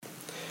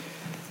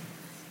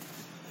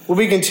We'll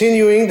be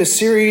continuing the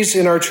series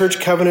in our church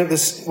covenant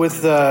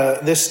with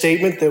this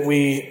statement that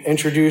we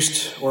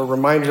introduced or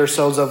reminded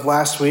ourselves of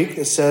last week.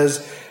 It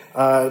says,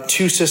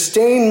 to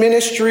sustain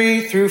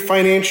ministry through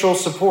financial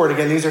support.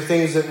 Again, these are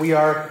things that we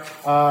are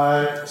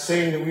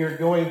saying that we are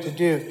going to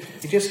do.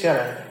 You just gave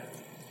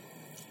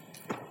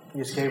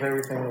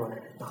everything away.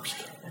 No, I'm just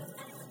kidding.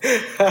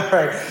 All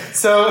right.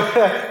 So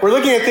we're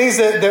looking at things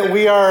that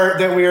we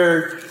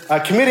are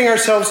committing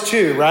ourselves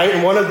to, right?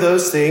 And one of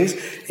those things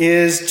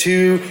is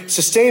to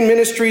sustain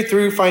ministry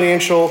through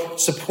financial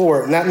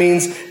support. And that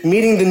means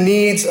meeting the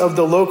needs of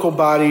the local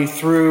body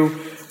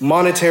through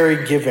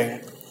monetary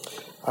giving.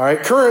 All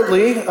right.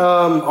 Currently,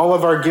 all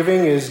of our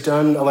giving is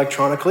done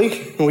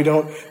electronically. We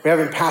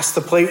haven't passed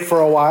the plate for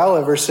a while,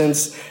 ever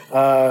since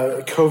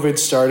COVID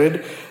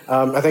started.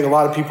 I think a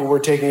lot of people were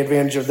taking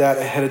advantage of that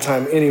ahead of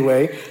time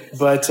anyway.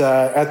 But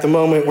at the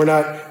moment, we're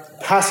not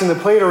passing the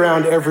plate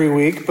around every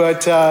week,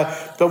 but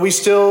we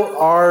still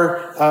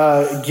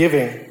are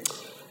giving.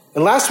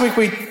 And last week,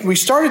 we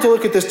started to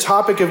look at this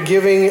topic of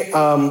giving,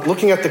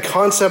 looking at the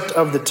concept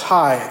of the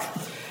tithe.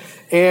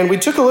 And we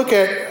took a look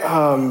at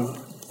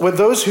what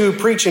those who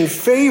preach in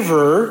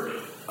favor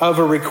of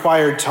a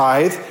required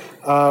tithe,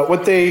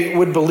 what they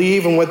would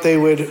believe and what they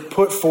would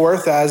put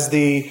forth as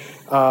the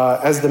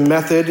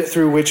method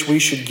through which we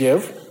should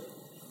give.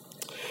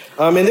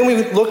 And then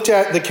we looked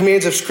at the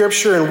commands of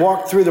Scripture and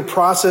walked through the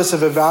process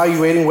of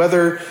evaluating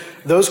whether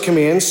those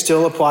commands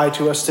still apply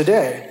to us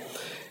today.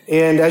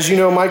 And as you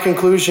know, my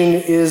conclusion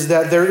is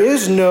that there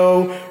is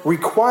no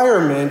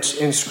requirement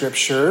in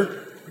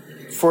Scripture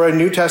for a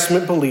New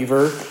Testament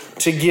believer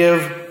to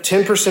give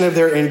 10% of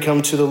their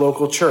income to the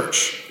local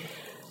church.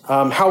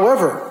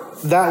 However,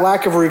 that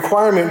lack of a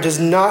requirement does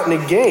not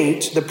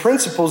negate the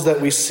principles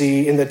that we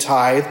see in the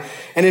tithe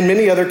and in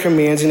many other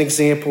commands and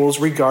examples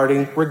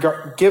regarding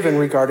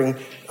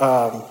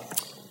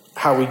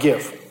how we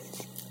give.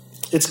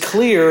 It's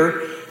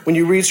clear when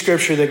you read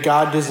Scripture that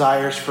God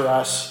desires for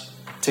us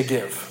to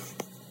give.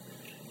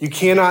 You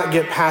cannot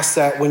get past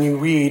that when you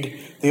read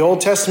the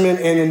Old Testament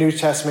and the New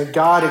Testament.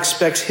 God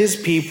expects his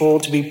people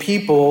to be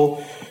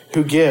people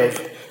who give.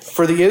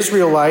 For the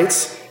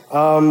Israelites,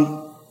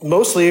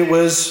 mostly it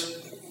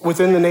was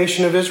within the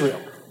nation of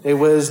Israel. It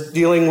was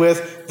dealing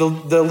with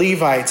the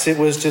Levites. It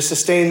was to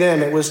sustain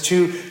them. It was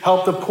to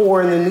help the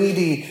poor and the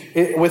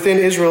needy within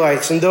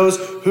Israelites and those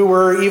who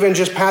were even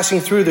just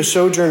passing through, the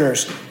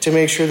sojourners, to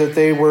make sure that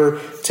they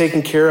were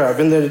taken care of.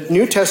 In the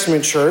New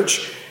Testament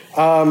church,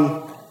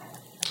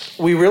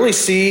 we really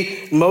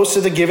see most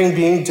of the giving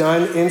being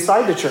done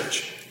inside the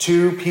church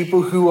to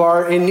people who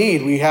are in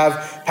need. We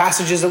have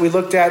passages that we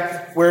looked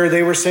at where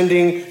they were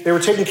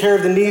taking care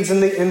of the needs in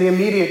the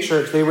immediate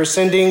church. They were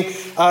sending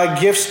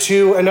gifts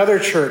to another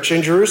church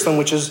in Jerusalem,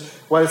 which is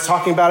what it's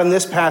talking about in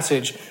this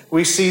passage.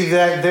 We see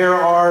that there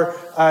are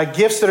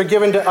gifts that are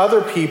given to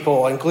other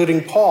people,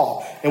 including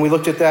Paul, and we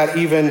looked at that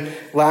even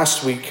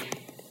last week.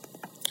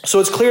 So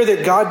it's clear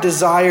that God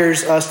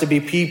desires us to be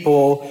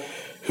people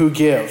who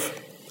give.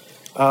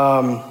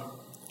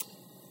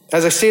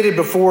 As I stated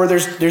before,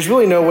 there's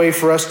really no way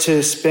for us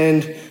to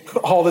spend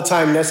all the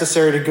time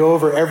necessary to go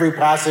over every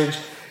passage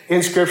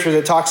in Scripture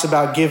that talks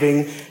about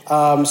giving.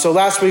 So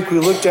last week we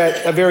looked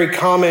at a very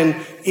common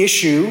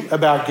issue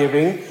about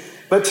giving.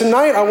 But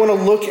tonight I want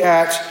to look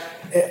at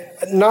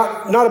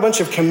not a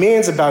bunch of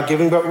commands about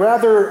giving, but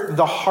rather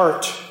the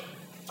heart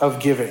of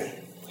giving.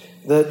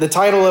 The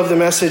title of the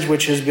message,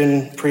 which has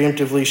been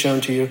preemptively shown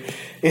to you,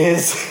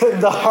 is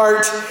The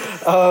Heart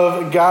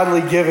of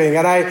Godly Giving.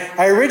 And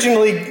I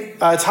originally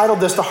titled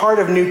this The Heart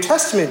of New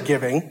Testament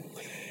Giving.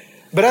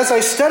 But as I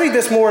studied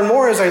this more and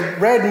more, as I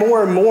read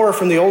more and more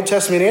from the Old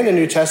Testament and the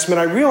New Testament,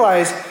 I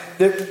realized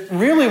that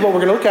really what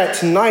we're going to look at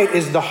tonight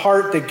is the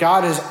heart that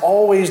God has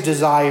always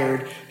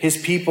desired his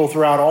people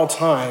throughout all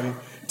time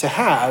to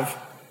have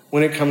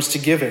when it comes to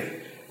giving.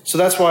 So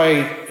that's why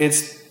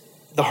it's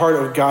the heart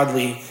of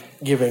godly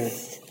giving.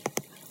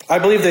 I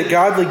believe that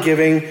godly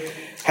giving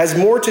has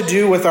more to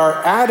do with our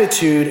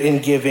attitude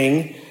in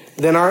giving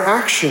than our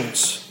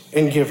actions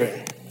in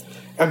giving.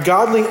 A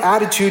godly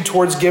attitude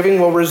towards giving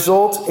will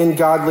result in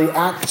godly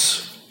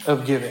acts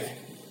of giving.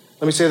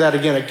 Let me say that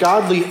again. A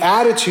godly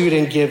attitude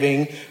in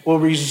giving will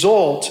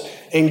result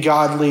in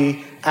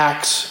godly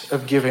acts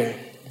of giving.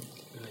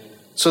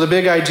 So the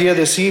big idea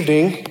this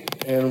evening,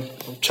 and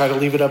I'll try to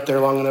leave it up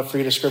there long enough for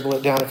you to scribble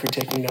it down if you're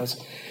taking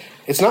notes.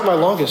 It's not my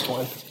longest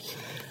one.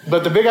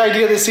 But the big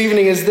idea this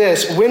evening is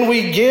this. When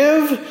we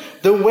give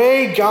the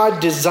way God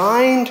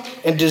designed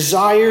and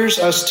desires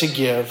us to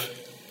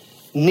give,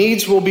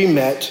 needs will be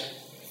met,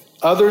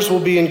 others will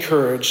be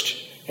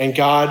encouraged, and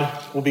God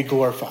will be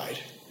glorified.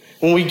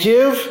 When we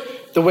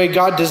give the way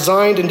God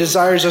designed and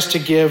desires us to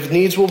give,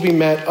 needs will be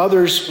met,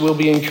 others will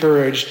be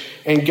encouraged,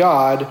 and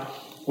God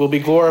will be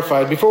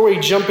glorified. Before we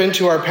jump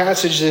into our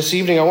passage this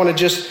evening, I want to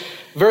just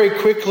very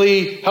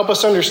quickly help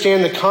us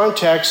understand the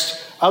context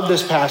of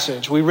this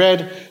passage. We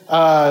read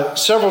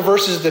several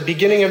verses at the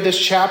beginning of this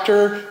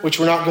chapter, which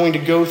we're not going to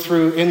go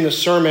through in the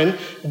sermon,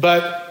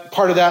 but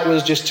part of that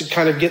was just to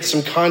kind of get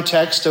some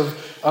context of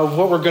of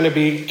what we're going to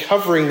be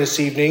covering this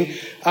evening.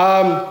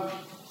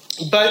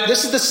 But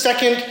this is the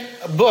second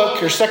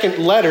book or second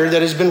letter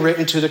that has been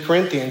written to the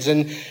Corinthians.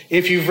 And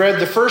if you've read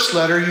the first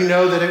letter, you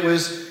know that it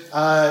was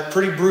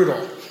pretty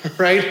brutal,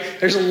 right?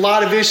 There's a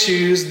lot of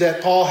issues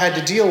that Paul had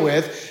to deal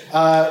with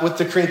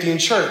the Corinthian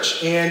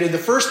church. And in the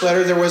first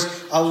letter, there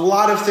was a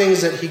lot of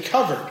things that he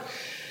covered.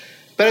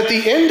 But at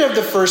the end of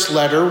the first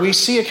letter, we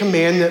see a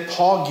command that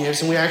Paul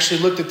gives, and we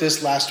actually looked at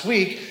this last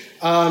week,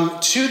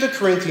 to the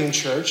Corinthian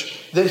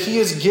church that he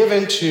has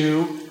given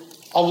to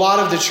a lot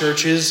of the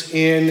churches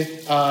in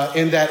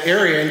that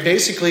area. And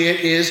basically it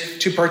is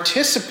to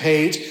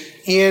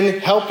participate in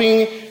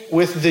helping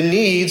with the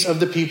needs of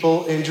the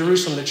people in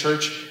Jerusalem, the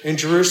church in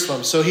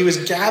Jerusalem. So he was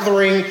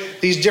gathering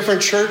these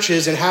different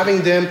churches and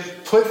having them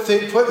put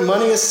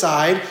money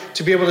aside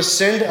to be able to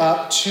send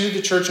up to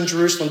the church in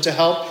Jerusalem to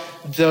help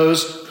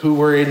those who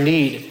were in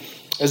need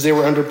as they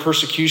were under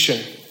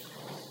persecution.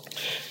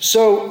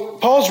 So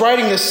Paul's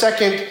writing the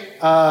second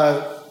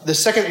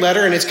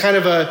letter, and it's kind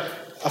of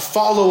a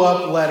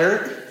follow-up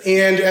letter.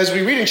 And as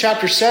we read in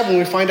chapter 7,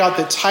 we find out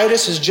that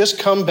Titus has just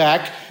come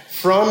back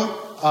from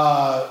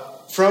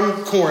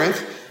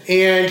Corinth,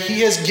 and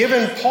he has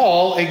given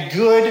Paul a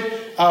good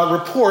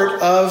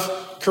report of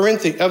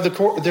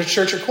the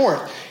church at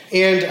Corinth.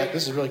 And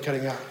this is really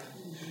cutting out.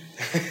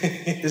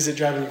 Is it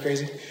driving you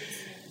crazy?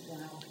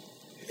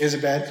 Is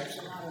it bad?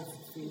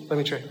 Let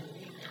me try.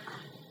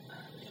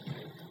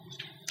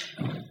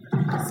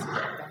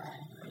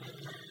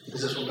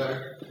 Is this one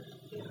better?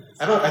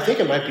 I think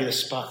it might be the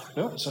spot.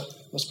 No, it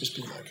must be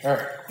speedback. All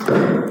right.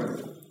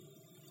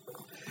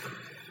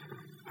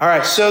 All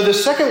right, so the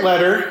second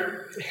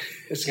letter,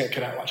 it's going to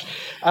cut out, watch.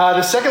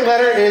 The second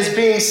letter is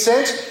being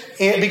sent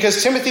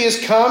because Timothy has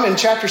come. In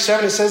chapter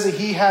 7, it says that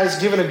he has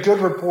given a good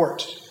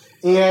report.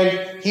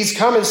 And he's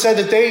come and said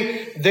that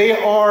they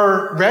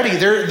are ready.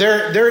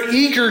 They're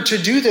eager to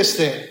do this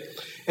thing.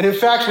 And in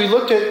fact, we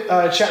looked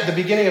at the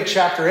beginning of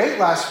chapter 8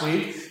 last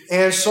week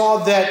and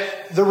saw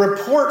that the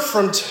report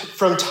from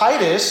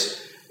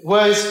Titus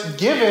was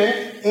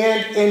given,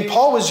 and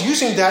Paul was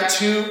using that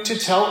to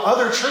tell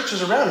other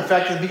churches around. In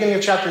fact, at the beginning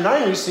of chapter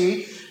 9, we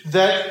see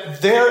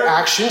that their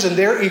actions and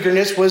their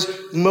eagerness was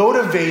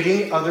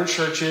motivating other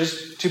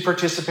churches to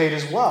participate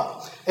as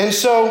well. And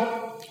so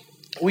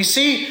we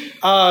see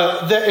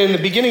that in the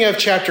beginning of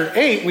chapter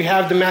 8, we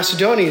have the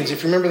Macedonians.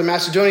 If you remember, the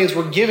Macedonians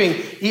were giving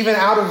even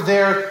out of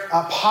their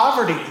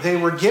poverty. They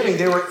were giving.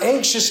 They were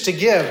anxious to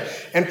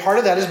give. And part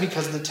of that is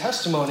because of the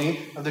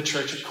testimony of the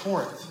church at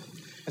Corinth.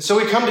 And so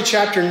we come to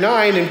chapter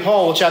 9, and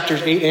Paul,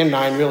 chapters 8 and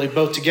 9, really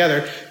both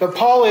together. But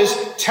Paul is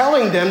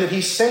telling them that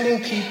he's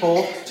sending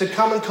people to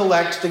come and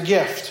collect the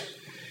gift.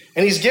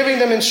 And he's giving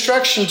them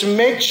instruction to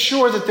make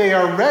sure that they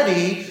are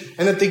ready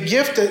and that the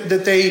gift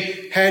that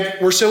they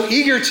were so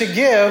eager to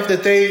give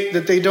that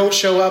they don't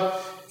show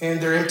up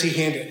and they're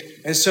empty-handed.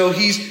 And so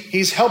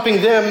he's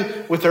helping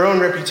them with their own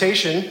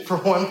reputation, for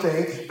one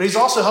thing, but he's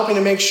also helping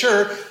to make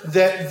sure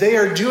that they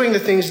are doing the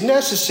things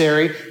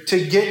necessary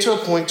to get to a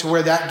point to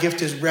where that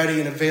gift is ready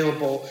and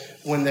available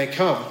when they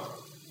come.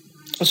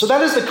 And so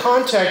that is the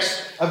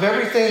context of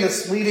everything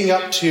that's leading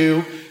up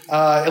to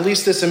at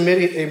least this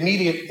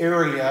immediate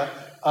area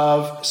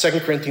of 2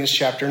 Corinthians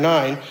chapter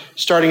 9,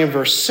 starting in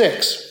verse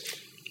 6.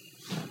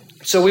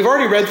 So we've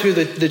already read through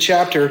the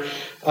chapter,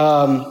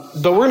 but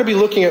we're going to be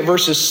looking at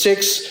verses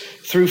 6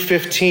 through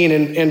 15.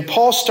 And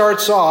Paul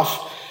starts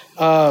off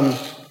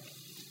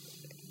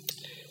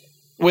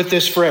with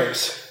this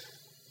phrase.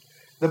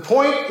 The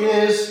point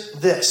is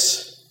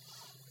this.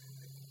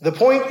 The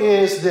point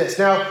is this.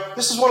 Now,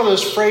 this is one of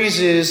those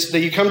phrases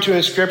that you come to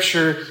in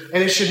Scripture,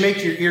 and it should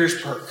make your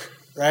ears perk,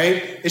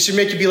 right? It should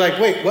make you be like,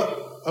 wait,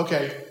 what?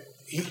 Okay.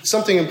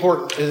 Something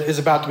important is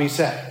about to be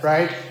said,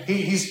 right?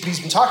 He's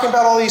been talking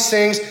about all these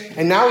things,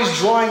 and now he's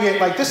drawing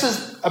it like this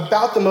is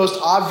about the most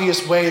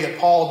obvious way that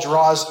Paul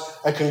draws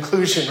a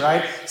conclusion,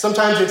 right?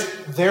 Sometimes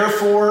it's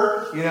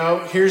therefore,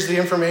 here's the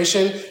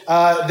information.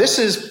 This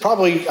is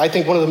probably, I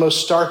think, one of the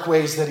most stark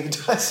ways that he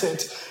does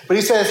it. But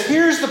he says,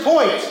 here's the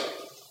point,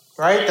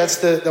 right? That's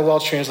the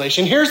Welsh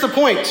translation. Here's the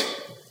point.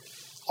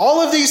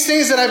 All of these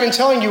things that I've been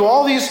telling you,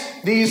 all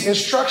these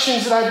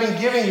instructions that I've been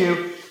giving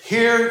you,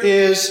 here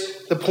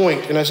is the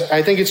point. And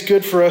I think it's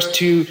good for us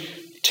to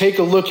take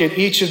a look at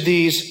each of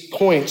these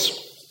points.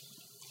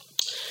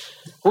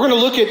 We're going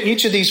to look at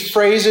each of these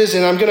phrases,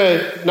 and I'm going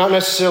to not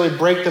necessarily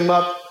break them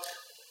up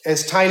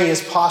as tiny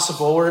as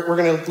possible. We're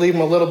going to leave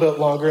them a little bit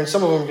longer, and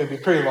some of them are going to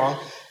be pretty long.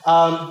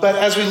 But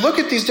as we look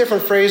at these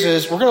different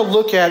phrases, we're going to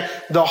look at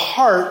the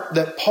heart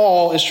that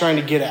Paul is trying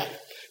to get at.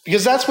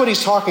 Because that's what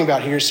he's talking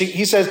about here. See,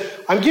 he says,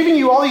 I'm giving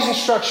you all these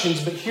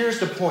instructions, but here's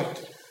the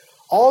point.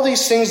 All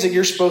these things that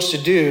you're supposed to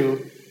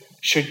do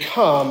should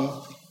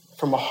come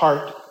from a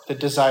heart that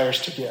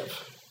desires to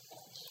give.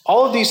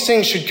 All of these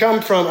things should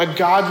come from a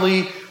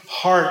godly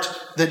heart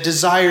that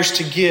desires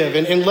to give.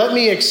 And let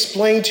me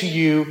explain to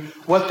you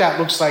what that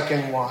looks like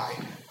and why.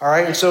 All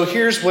right? And so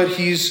here's what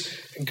he's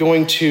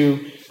going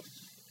to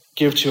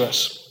give to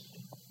us.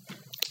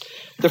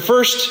 The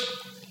first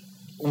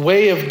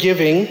way of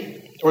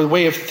giving, or the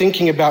way of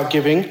thinking about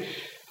giving,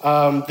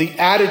 the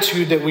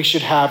attitude that we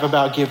should have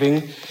about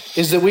giving,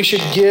 is that we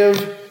should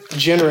give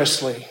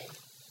generously.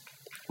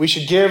 We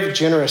should give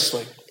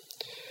generously.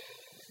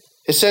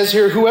 It says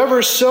here,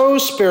 whoever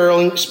sows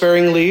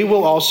sparingly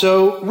will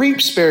also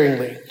reap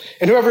sparingly.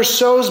 And whoever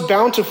sows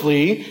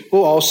bountifully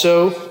will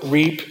also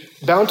reap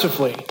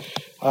bountifully.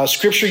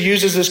 Scripture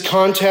uses this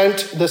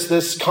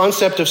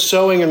concept of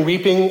sowing and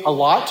reaping a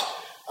lot.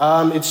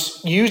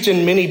 It's used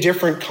in many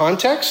different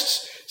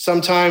contexts.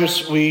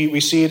 Sometimes we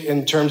see it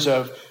in terms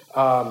of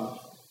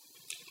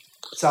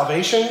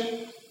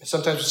salvation.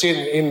 Sometimes we see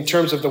it in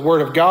terms of the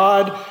Word of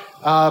God.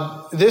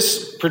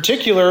 This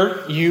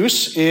particular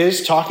use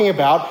is talking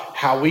about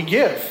how we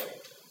give.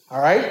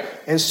 All right?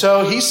 And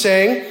so he's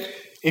saying,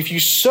 if you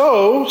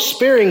sow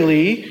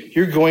sparingly,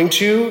 you're going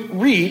to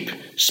reap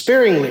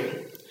sparingly.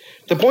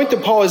 The point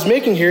that Paul is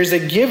making here is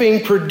that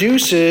giving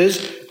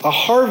produces a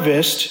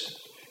harvest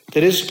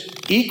that is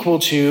equal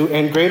to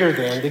and greater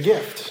than the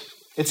gift.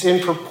 It's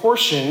in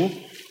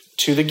proportion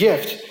to the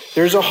gift.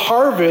 There's a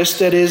harvest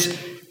that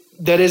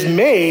is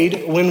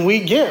made when we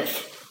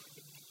give.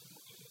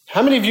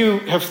 How many of you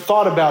have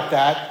thought about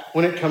that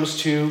when it comes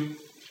to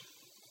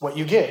what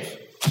you give?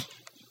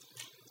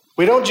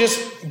 We don't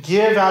just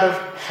give out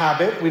of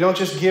habit. We don't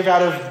just give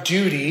out of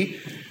duty.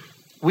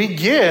 We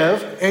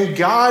give, and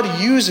God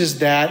uses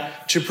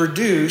that to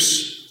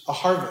produce a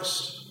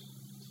harvest.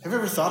 Have you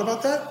ever thought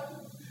about that?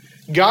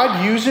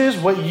 God uses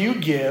what you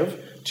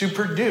give to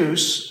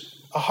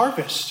produce a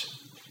harvest.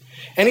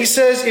 And he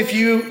says, if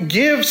you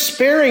give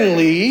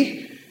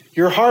sparingly,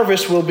 your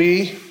harvest will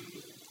be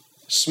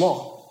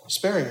small,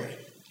 sparingly.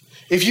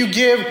 If you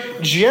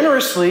give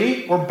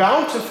generously or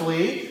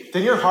bountifully,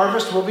 then your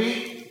harvest will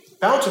be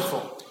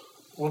bountiful.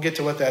 We'll get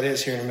to what that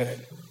is here in a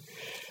minute.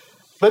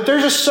 But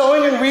there's a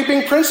sowing and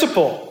reaping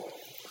principle.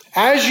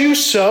 As you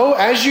sow,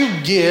 as you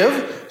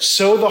give,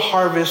 so the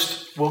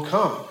harvest will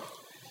come.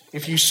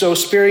 If you sow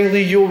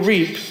sparingly, you'll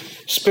reap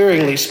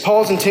sparingly.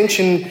 Paul's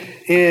intention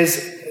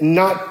is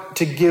not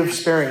to give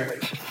sparingly.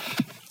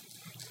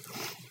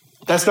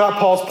 That's not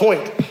Paul's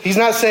point. He's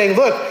not saying,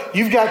 look,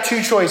 you've got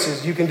two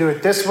choices. You can do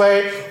it this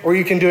way or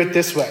you can do it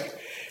this way.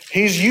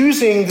 He's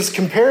using this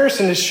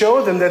comparison to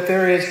show them that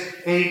there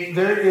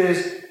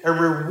is a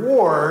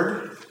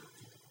reward,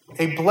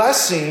 a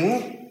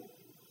blessing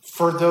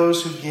for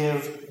those who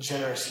give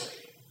generously.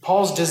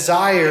 Paul's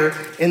desire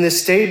in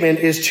this statement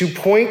is to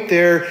point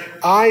their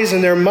eyes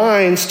and their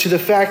minds to the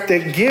fact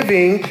that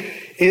giving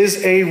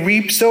is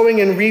a sowing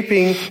and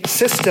reaping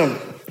system.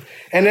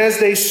 And as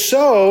they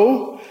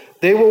sow,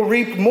 they will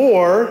reap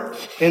more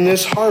in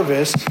this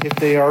harvest if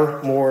they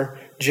are more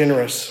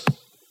generous.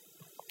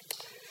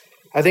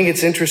 I think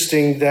it's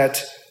interesting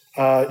that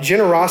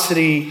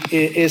generosity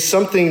is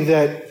something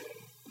that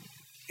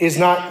is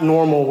not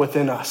normal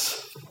within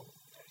us.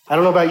 I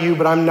don't know about you,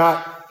 but I'm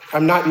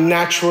not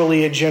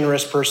naturally a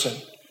generous person.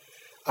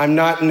 I'm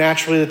not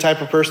naturally the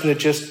type of person that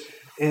just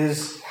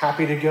is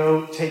happy to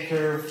go take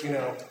care of,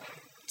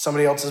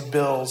 somebody else's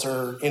bills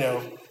or,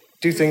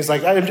 do things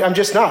like that. I'm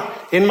just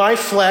not. In my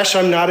flesh,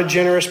 I'm not a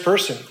generous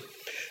person.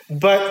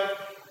 But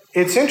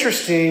it's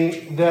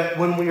interesting that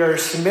when we are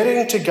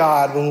submitting to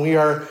God, when we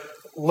are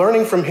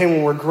learning from Him,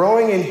 when we're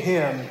growing in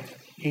Him,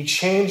 He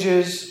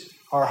changes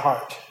our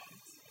heart.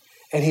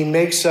 And He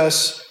makes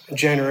us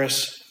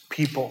generous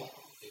people.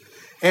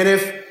 And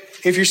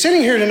if you're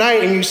sitting here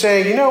tonight and you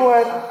say, you know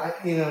what, I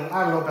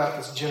don't know about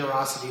this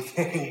generosity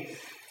thing,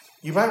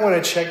 you might want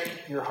to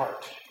check your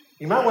heart.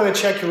 You might want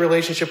to check your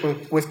relationship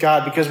with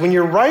God, because when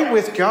you're right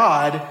with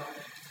God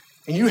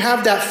and you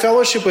have that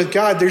fellowship with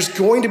God, there's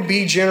going to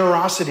be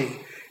generosity.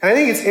 And I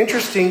think it's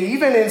interesting,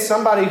 even in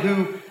somebody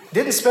who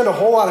didn't spend a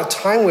whole lot of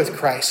time with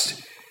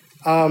Christ,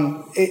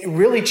 it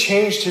really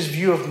changed his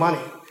view of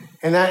money.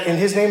 And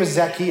his name is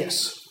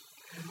Zacchaeus.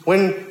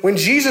 When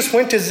Jesus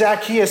went to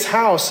Zacchaeus'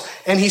 house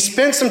and he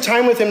spent some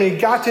time with him and he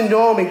got to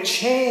know him, it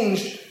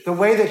changed the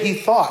way that he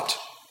thought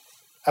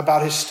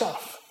about his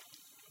stuff.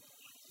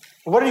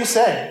 What did he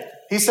say?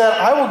 He said,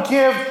 I will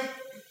give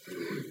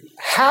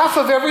half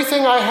of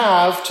everything I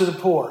have to the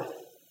poor.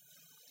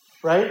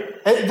 Right?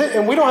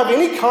 And we don't have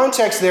any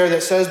context there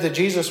that says that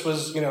Jesus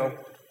was,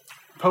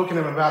 poking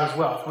him about his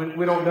wealth.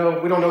 We don't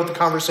know what the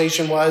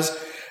conversation was.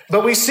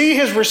 But we see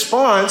his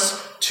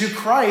response to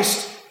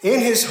Christ in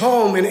his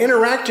home and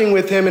interacting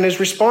with him, and his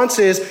response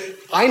is,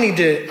 I need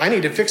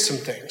to fix some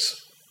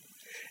things.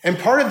 And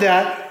part of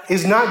that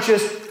is not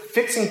just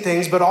fixing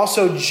things, but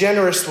also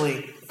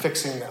generously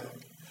fixing them.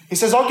 He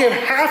says, I'll give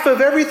half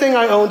of everything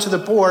I own to the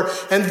poor,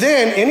 and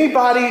then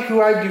anybody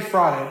who I've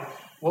defrauded,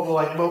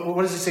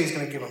 what does he say he's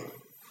going to give them?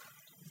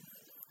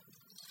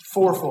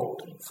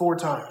 Fourfold, 4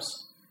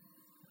 times.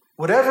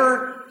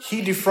 Whatever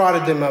he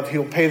defrauded them of,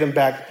 he'll pay them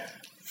back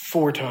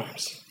 4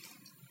 times.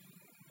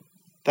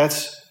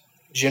 That's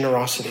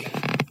generosity.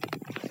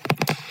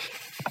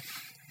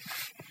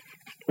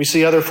 We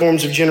see other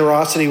forms of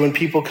generosity when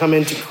people come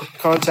into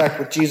contact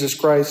with Jesus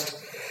Christ.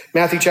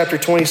 Matthew chapter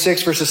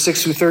 26, verses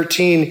 6 through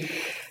 13.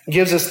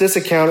 gives us this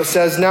account. It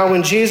says, "Now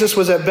when Jesus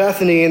was at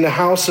Bethany in the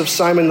house of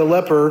Simon the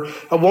leper,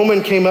 a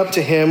woman came up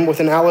to him with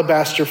an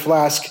alabaster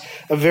flask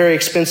of very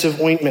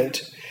expensive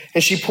ointment.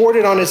 And she poured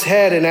it on his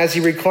head, and as he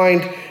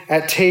reclined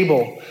at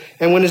table.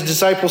 And when his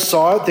disciples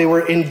saw it, they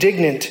were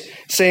indignant,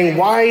 saying,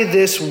 'Why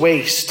this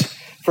waste?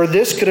 For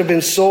this could have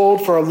been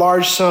sold for a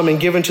large sum and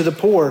given to the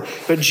poor.'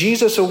 But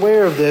Jesus,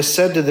 aware of this,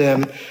 said to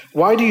them,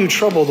 'Why do you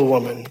trouble the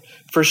woman?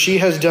 For she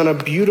has done a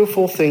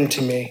beautiful thing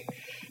to me.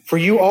 For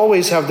you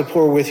always have the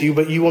poor with you,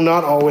 but you will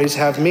not always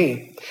have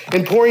me.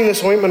 In pouring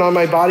this ointment on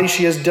my body,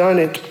 she has done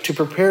it to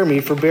prepare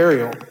me for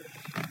burial.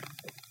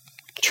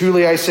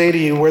 Truly I say to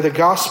you, where this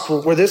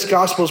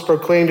gospel is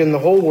proclaimed in the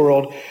whole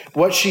world,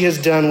 what she has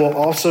done will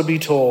also be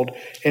told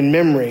in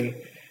memory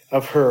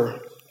of her.'"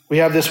 We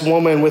have this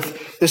woman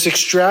with this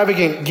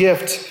extravagant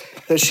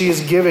gift that she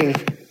is giving.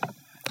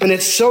 And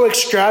it's so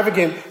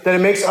extravagant that it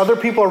makes other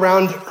people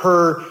around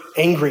her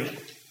angry.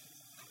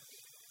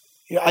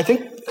 I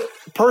think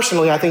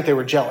they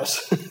were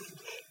jealous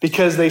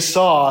because they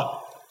saw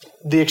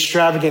the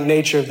extravagant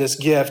nature of this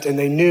gift and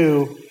they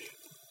knew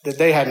that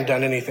they hadn't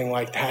done anything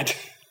like that.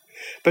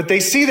 But they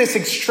see this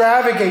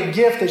extravagant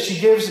gift that she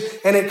gives,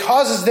 and it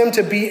causes them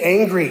to be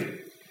angry.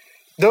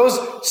 Those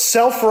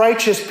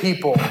self-righteous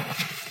people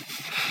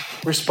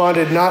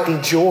responded not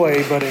in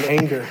joy, but in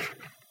anger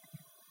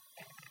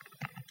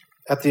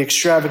at the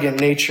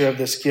extravagant nature of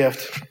this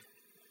gift.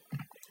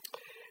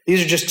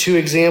 These are just two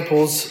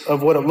examples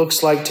of what it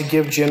looks like to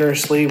give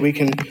generously. We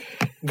can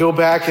go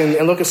back and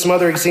look at some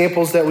other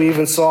examples that we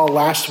even saw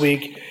last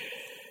week.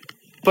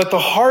 But the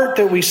heart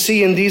that we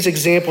see in these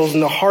examples,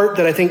 and the heart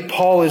that I think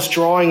Paul is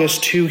drawing us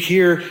to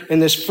here in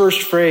this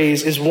first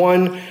phrase, is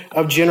one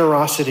of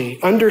generosity.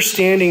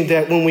 Understanding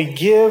that when we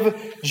give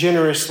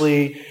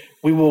generously,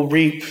 we will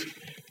reap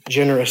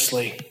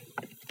generously.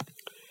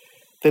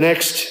 The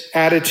next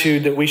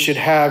attitude that we should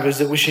have is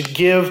that we should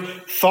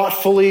give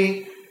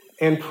thoughtfully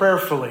and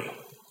prayerfully.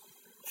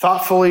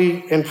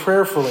 Thoughtfully and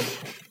prayerfully.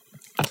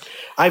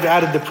 I've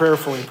added the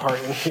prayerfully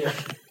part in here.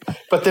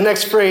 But the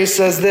next phrase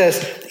says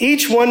this: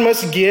 "Each one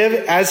must give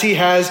as he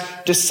has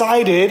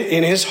decided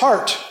in his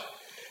heart."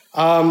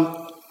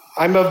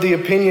 I'm of the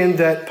opinion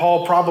that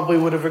Paul probably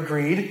would have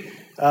agreed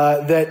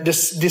that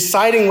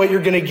deciding what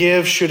you're going to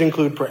give should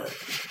include prayer.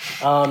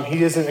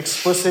 He isn't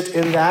explicit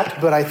in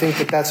that, but I think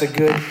that that's a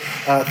good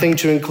thing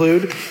to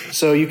include.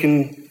 So you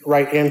can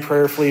write "and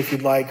prayerfully" if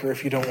you'd like, or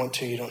if you don't want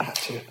to, you don't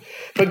have to.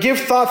 But give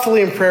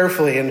thoughtfully and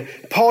prayerfully. And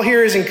Paul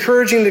here is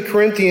encouraging the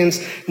Corinthians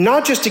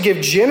not just to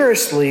give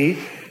generously,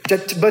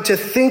 but to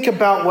think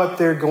about what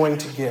they're going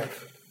to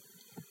give.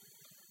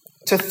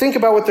 To think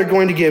about what they're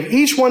going to give.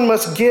 Each one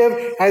must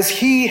give as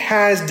he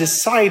has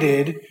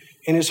decided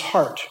in his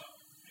heart.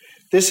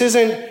 This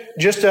isn't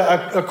just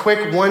a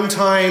quick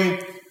one-time,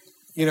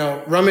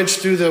 rummage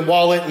through the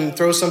wallet and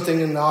throw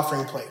something in the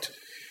offering plate,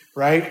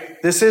 right?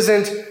 This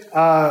isn't,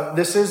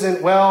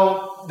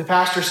 well, the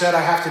pastor said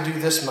I have to do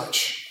this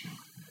much.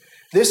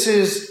 This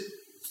is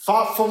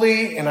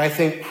thoughtfully and I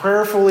think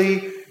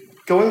prayerfully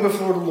going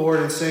before the Lord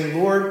and saying,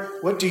 "Lord,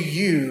 what do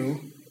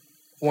you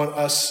want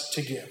us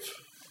to give?"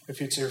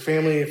 If it's your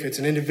family, if it's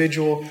an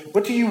individual,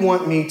 what do you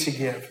want me to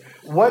give?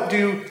 What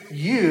do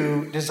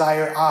you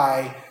desire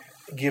I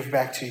give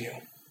back to you?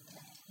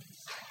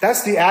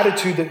 That's the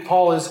attitude that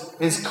Paul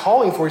is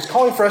calling for. He's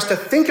calling for us to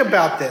think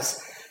about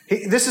this.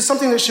 This is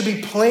something that should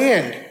be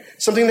planned,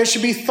 something that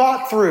should be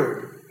thought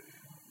through.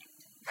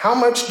 How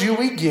much do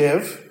we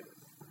give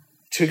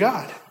to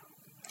God?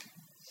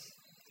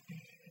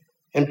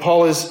 And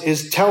Paul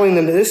is telling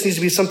them that this needs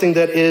to be something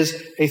that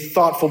is a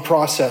thoughtful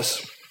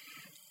process.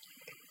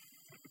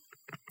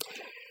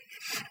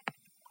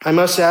 I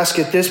must ask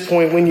at this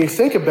point, when you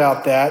think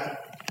about that,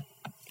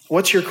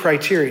 what's your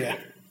criteria?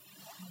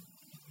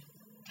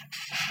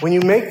 When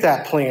you make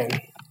that plan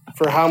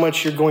for how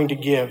much you're going to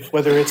give,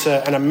 whether it's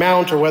an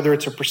amount or whether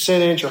it's a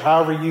percentage or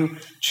however you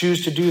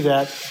choose to do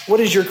that, what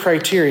is your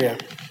criteria?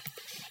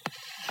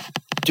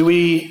 Do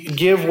we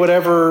give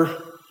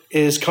whatever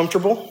is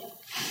comfortable?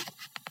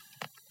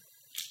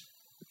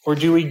 Or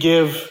do we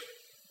give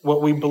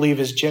what we believe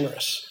is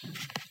generous?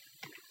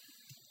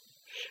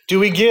 Do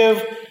we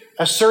give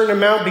a certain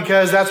amount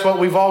because that's what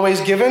we've always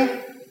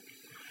given?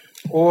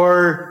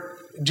 Or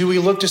do we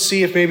look to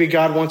see if maybe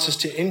God wants us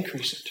to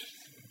increase it?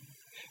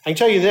 I can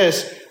tell you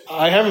this,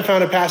 I haven't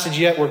found a passage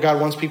yet where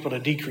God wants people to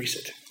decrease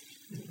it.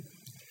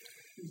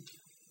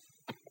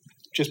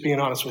 Just being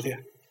honest with you.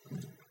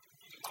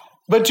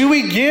 But do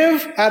we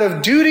give out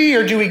of duty,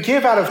 or do we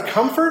give out of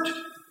comfort,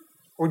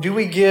 or do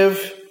we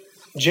give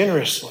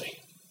generously?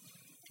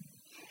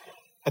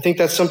 I think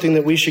that's something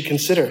that we should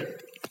consider.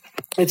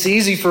 It's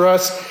easy for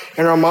us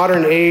in our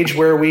modern age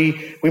where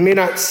we may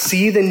not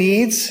see the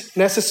needs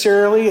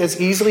necessarily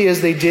as easily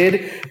as they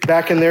did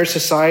back in their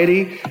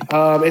society.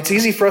 It's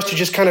easy for us to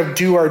just kind of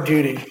do our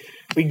duty.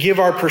 We give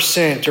our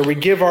percent, or we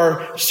give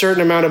our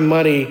certain amount of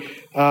money,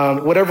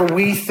 whatever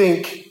we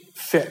think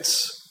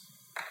fits,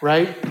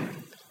 right?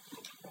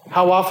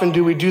 How often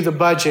do we do the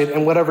budget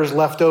and whatever's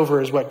left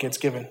over is what gets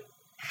given?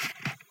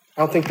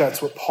 I don't think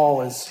that's what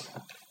Paul is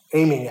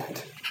aiming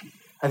at.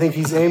 I think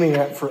he's aiming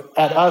at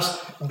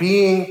us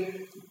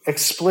being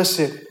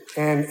explicit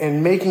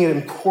and making it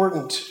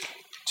important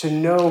to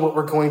know what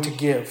we're going to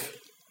give.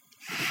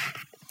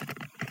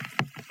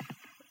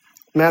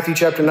 Matthew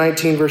chapter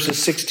 19,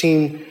 verses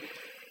 16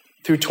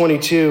 through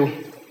 22.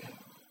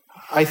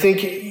 I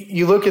think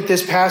you look at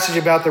this passage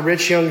about the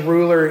rich young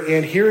ruler,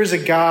 and here is a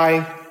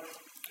guy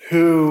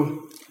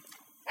who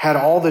had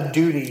all the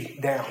duty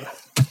down.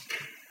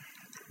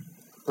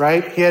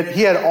 Right? He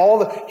had all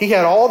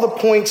the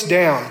points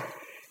down.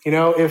 You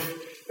know, if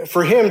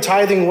for him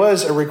tithing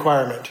was a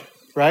requirement,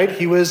 right?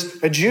 He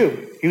was a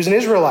Jew. He was an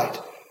Israelite.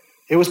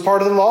 It was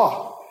part of the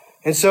law.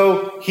 And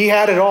so he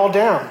had it all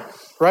down.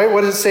 Right?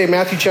 What does it say?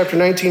 Matthew chapter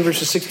 19,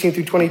 verses 16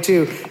 through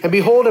 22. And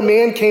behold, a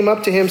man came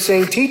up to him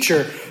saying,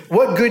 "Teacher,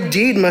 what good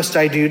deed must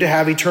I do to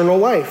have eternal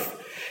life?"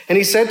 And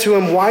he said to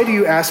him, "Why do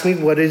you ask me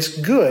what is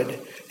good?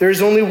 There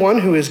is only one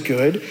who is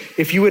good.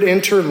 If you would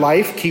enter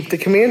life, keep the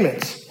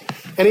commandments."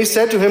 And he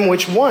said to him,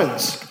 "Which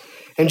ones?"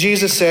 And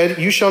Jesus said,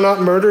 "You shall not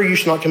murder, you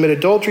shall not commit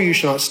adultery, you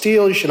shall not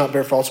steal, you shall not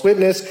bear false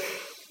witness.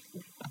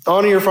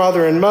 Honor your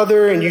father and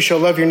mother, and you shall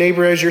love your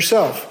neighbor as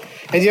yourself."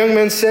 And the young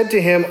man said to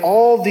him,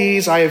 "All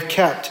these I have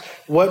kept.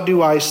 What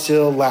do I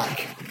still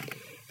lack?"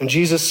 And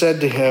Jesus said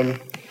to him,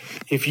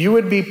 "If you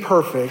would be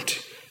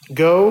perfect,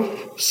 go,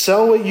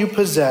 sell what you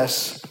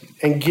possess,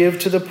 and give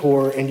to the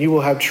poor, and you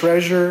will have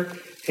treasure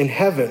in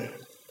heaven.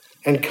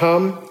 And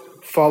come,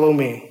 follow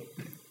me."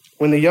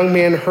 When the young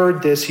man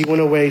heard this, he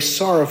went away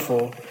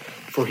sorrowful,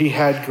 for he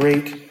had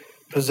great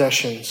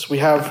possessions. We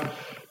have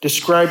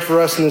described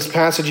for us in this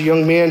passage a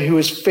young man who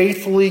has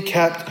faithfully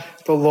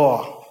kept the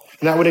law.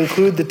 And that would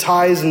include the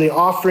tithes and the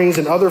offerings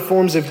and other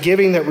forms of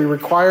giving that we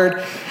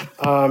required,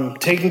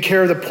 taking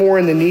care of the poor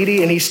and the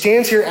needy. And he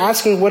stands here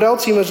asking what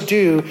else he must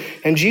do.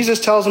 And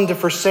Jesus tells him to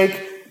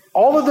forsake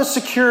all of the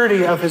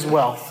security of his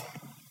wealth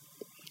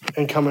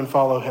and come and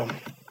follow him.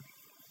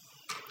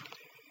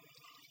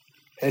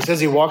 And it says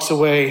he walks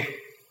away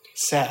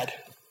sad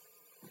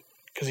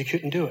because he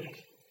couldn't do it.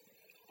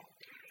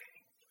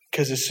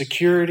 Because his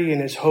security and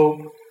his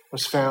hope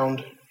was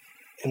found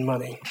in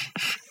money.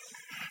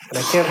 And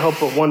I can't help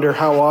but wonder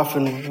how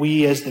often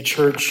we as the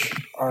church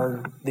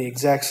are the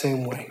exact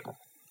same way.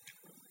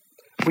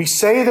 We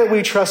say that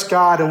we trust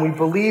God and we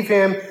believe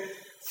him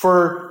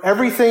for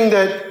everything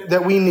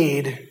that we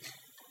need,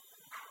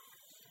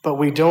 but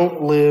we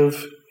don't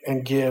live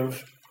and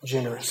give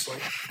generously.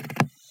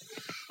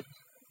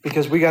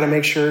 Because we got to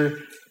make sure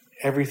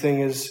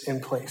everything is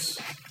in place.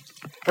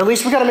 Or at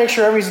least we got to make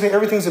sure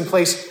everything's in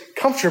place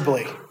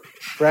comfortably,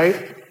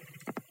 right?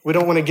 We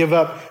don't want to give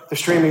up the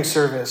streaming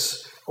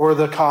service or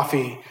the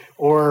coffee,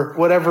 or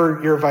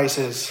whatever your vice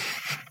is,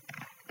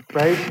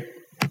 right?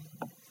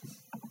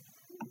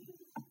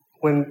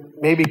 When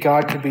maybe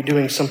God could be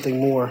doing something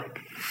more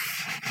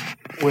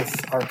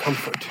with our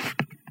comfort.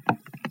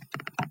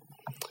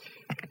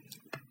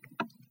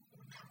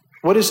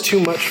 What is too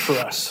much for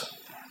us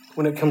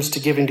when it comes to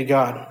giving to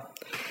God?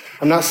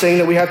 I'm not saying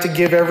that we have to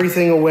give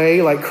everything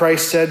away, like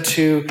Christ said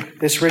to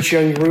this rich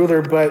young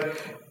ruler,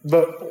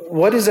 but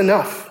what is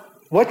enough?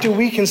 What do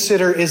we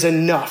consider is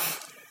enough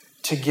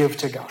to give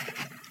to God?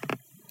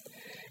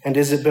 And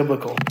is it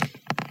biblical?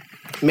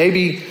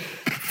 Maybe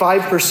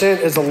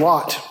 5% is a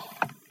lot.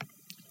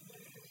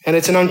 And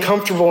it's an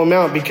uncomfortable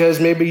amount because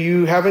maybe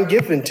you haven't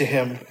given to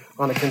him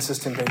on a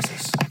consistent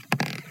basis.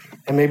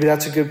 And maybe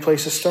that's a good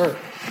place to start.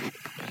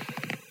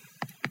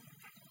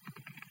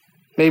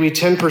 Maybe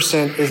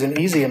 10% is an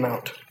easy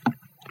amount.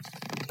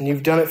 And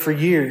you've done it for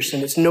years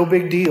and it's no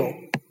big deal.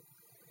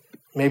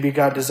 Maybe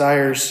God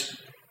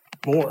desires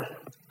more.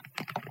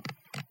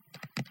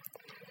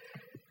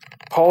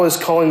 Paul is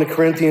calling the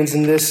Corinthians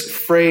in this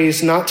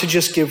phrase not to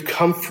just give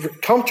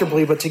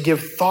comfortably, but to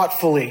give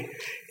thoughtfully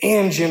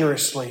and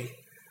generously,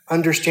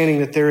 understanding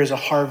that there is a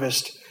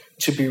harvest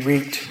to be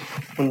reaped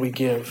when we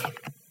give.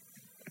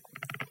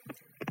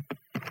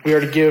 We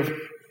are to give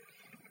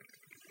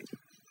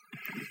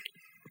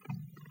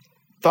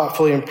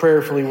thoughtfully and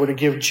prayerfully. We're to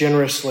give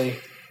generously.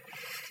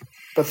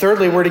 But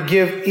thirdly, we're to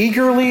give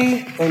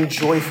eagerly and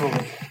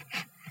joyfully.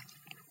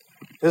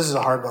 This is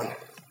a hard one.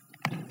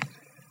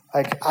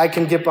 I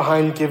can get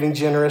behind giving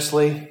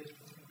generously.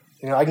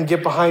 I can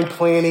get behind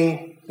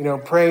planning,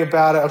 praying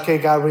about it. Okay,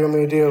 God, what do you want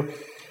me to do?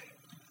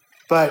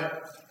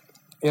 But,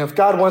 if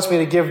God wants me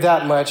to give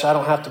that much, I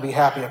don't have to be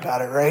happy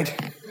about it,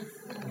 right?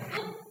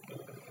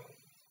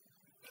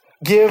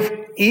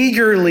 Give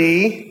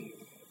eagerly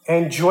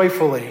and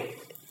joyfully.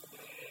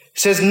 It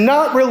says,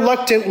 not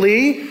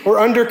reluctantly or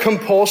under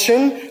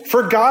compulsion,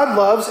 for God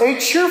loves a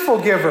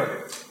cheerful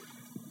giver.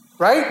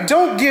 Right?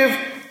 Don't give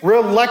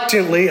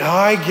reluctantly,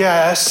 I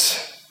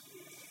guess.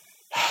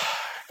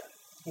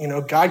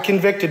 God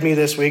convicted me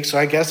this week, so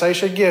I guess I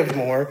should give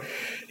more.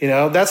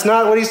 That's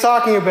not what he's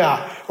talking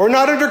about. Or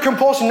not under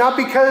compulsion, not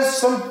because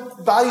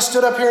somebody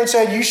stood up here and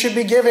said, you should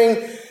be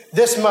giving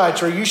this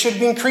much, or you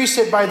should increase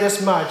it by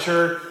this much,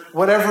 or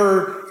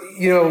whatever,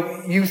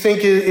 you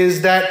think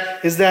is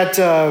that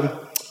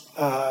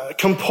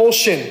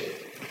compulsion.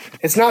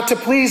 It's not to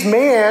please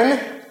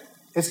man,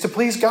 it's to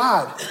please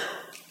God.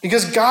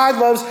 Because God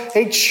loves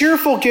a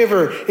cheerful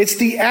giver. It's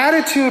the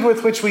attitude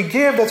with which we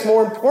give that's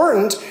more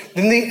important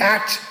than the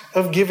act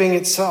of giving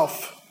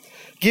itself.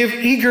 Give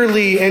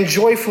eagerly and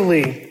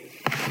joyfully.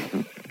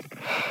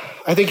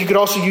 I think you could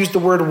also use the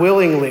word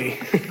willingly.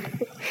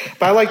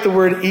 But I like the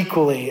word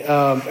equally,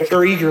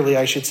 or eagerly,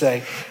 I should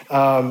say.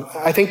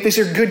 I think these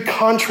are good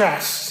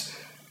contrasts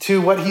to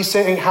what he's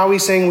saying, how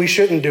he's saying we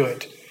shouldn't do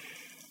it.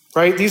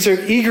 Right? These are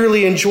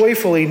eagerly and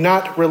joyfully,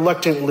 not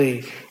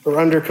reluctantly or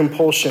under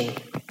compulsion.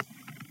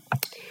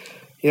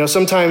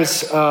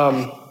 Sometimes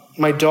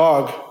my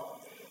dog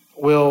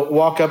will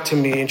walk up to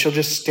me and she'll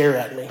just stare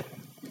at me.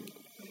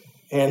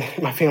 And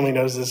my family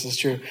knows this is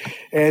true.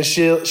 And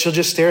she'll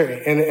just stare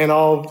at me. And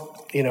I'll,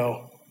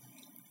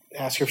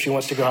 ask her if she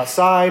wants to go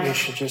outside, and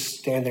she'll just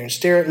stand there and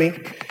stare at me.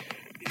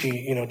 Do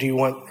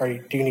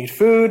you need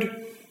food?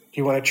 Do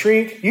you want a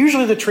treat?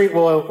 Usually the treat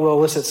will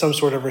elicit some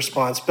sort of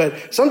response,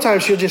 but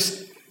sometimes she'll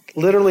just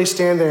literally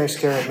stand there and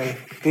stare at me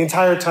the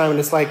entire time, and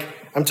it's like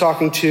I'm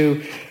talking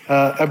to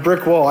a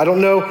brick wall. I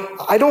don't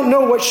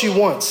know what she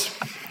wants.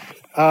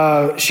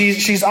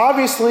 She's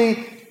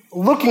obviously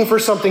looking for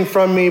something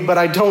from me, but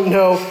I don't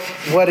know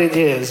what it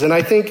is. And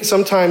I think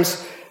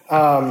sometimes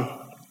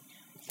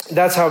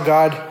that's how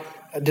God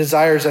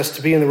desires us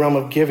to be in the realm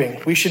of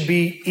giving. We should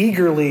be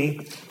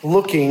eagerly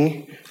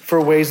looking for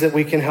ways that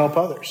we can help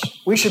others.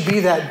 We should be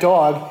that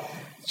dog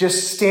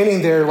just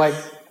standing there like,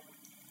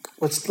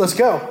 let's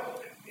go.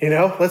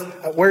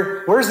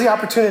 Where's the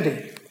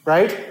opportunity,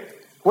 right?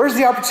 Where's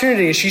the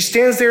opportunity? She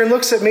stands there and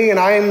looks at me, and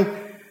I'm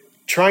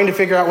trying to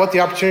figure out what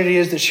the opportunity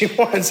is that she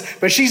wants,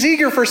 but she's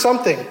eager for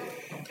something,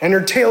 and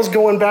her tail's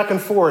going back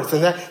and forth.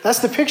 And that's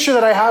the picture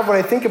that I have when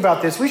I think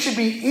about this. We should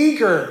be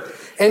eager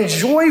and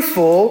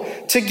joyful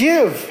to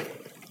give.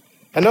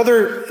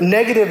 Another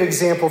negative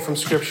example from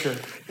Scripture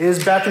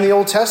is back in the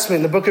Old Testament,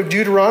 in the book of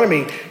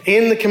Deuteronomy.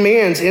 In the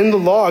commands, in the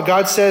law,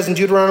 God says in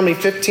Deuteronomy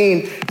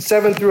 15,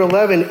 7 through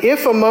 11,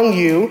 if among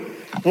you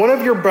one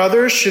of your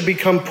brothers should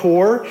become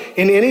poor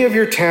in any of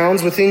your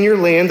towns within your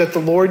land that the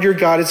Lord your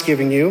God is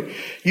giving you,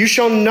 you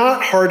shall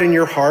not harden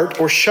your heart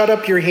or shut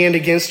up your hand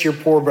against your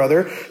poor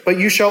brother, but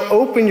you shall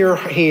open your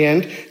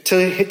hand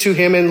to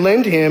him and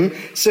lend him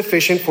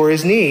sufficient for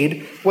his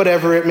need,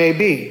 whatever it may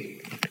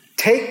be.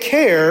 Take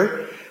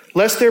care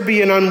lest there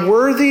be an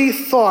unworthy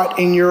thought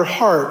in your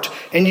heart,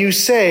 and you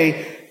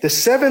say, the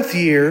seventh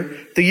year,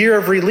 the year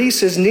of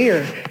release is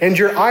near, and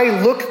your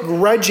eye look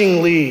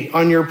grudgingly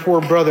on your poor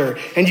brother,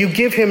 and you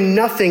give him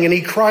nothing, and he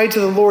cried to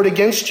the Lord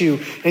against you,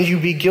 and you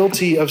be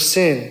guilty of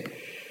sin.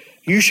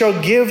 You shall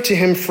give to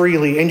him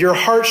freely, and your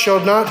heart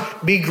shall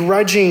not be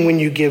grudging when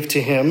you give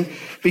to him,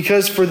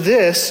 because for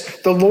this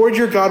the Lord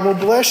your God will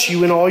bless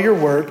you in all your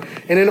work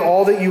and in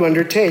all that you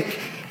undertake.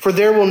 For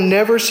there will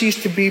never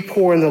cease to be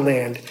poor in the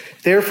land.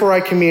 Therefore I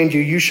command you,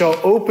 you shall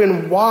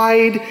open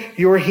wide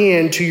your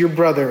hand to your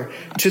brother,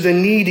 to the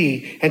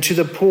needy, and to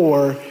the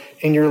poor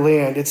in your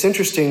land. It's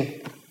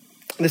interesting.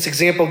 This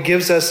example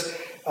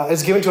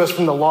is given to us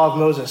from the law of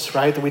Moses,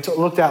 right? That we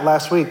looked at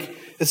last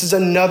week. This is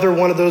another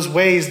one of those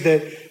ways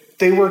that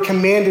they were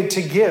commanded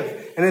to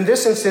give. And in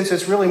this instance,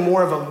 it's really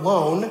more of a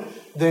loan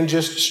than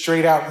just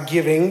straight out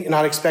giving,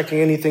 not expecting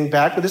anything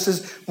back. But this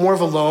is more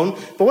of a loan.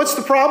 But what's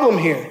the problem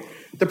here?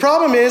 The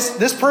problem is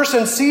this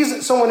person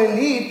sees someone in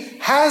need,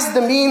 has the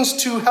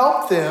means to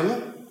help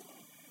them,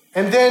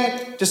 and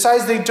then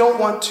decides they don't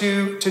want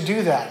to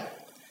do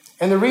that.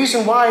 And the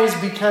reason why is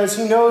because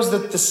he knows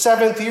that the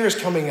seventh year is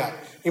coming up.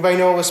 Anybody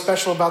know what was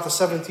special about the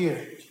seventh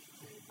year?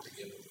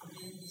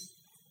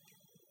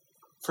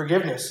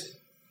 Forgiveness.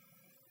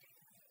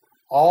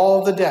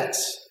 All the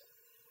debts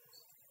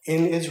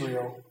in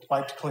Israel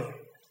wiped clean.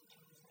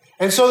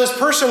 And so this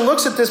person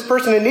looks at this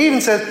person in need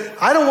and says,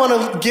 I don't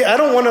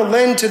want to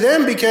lend to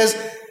them because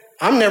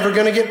I'm never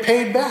going to get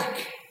paid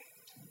back.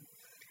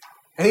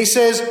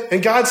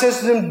 And God says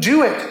to them,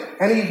 do it.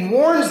 And he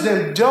warns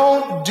them,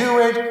 don't do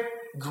it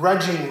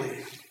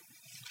grudgingly.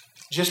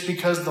 Just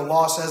because the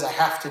law says I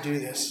have to do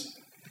this.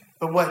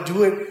 But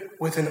do it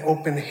with an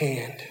open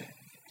hand.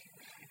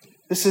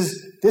 This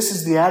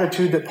is the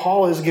attitude that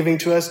Paul is giving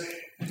to us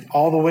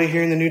all the way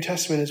here in the New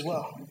Testament as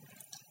well.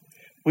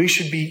 We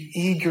should be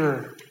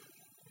eager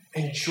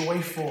and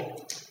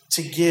joyful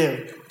to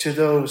give to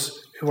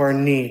those who are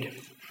in need.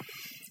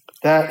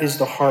 That is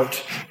the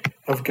heart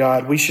of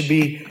God. We should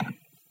be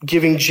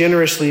giving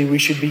generously. We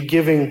should be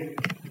giving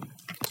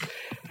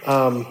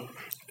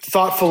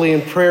thoughtfully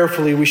and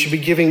prayerfully. We should be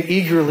giving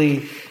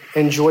eagerly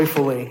and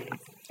joyfully.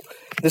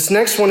 This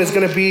next one is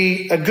going to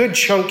be a good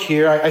chunk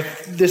here.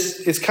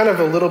 It's kind of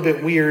a little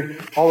bit weird,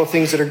 all the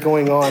things that are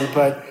going on,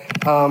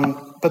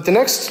 but the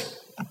next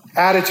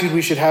attitude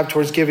we should have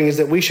towards giving is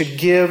that we should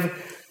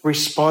give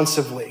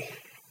responsively.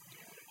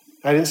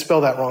 I didn't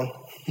spell that wrong.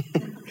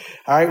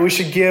 All right, we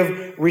should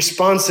give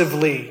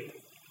responsively,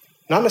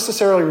 not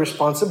necessarily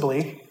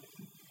responsibly.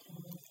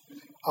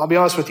 I'll be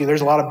honest with you,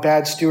 there's a lot of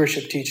bad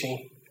stewardship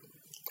teaching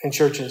in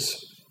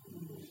churches.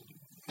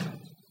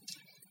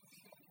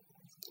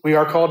 We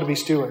are called to be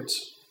stewards,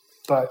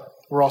 but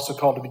we're also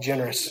called to be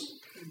generous.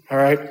 All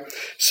right,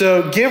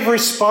 so give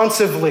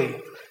responsively.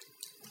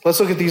 Let's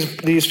look at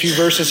these few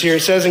verses here.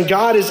 It says, and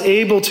God is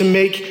able to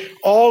make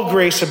all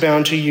grace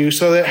abound to you,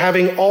 so that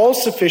having all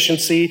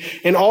sufficiency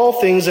in all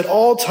things at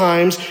all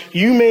times,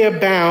 you may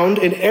abound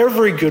in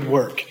every good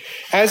work.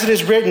 As it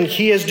is written,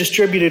 he has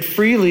distributed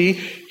freely,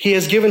 he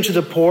has given to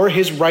the poor,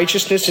 his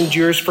righteousness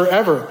endures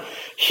forever.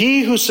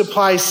 He who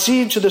supplies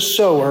seed to the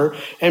sower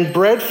and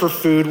bread for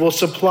food will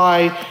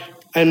supply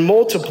and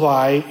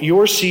multiply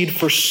your seed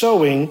for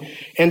sowing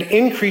and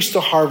increase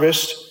the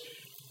harvest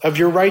of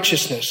your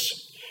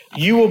righteousness.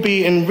 You will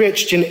be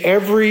enriched in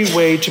every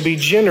way to be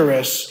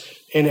generous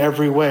in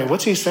every way.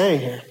 What's he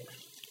saying here?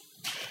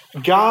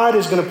 God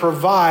is going to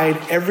provide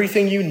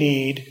everything you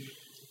need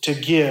to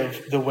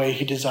give the way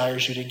he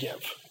desires you to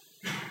give.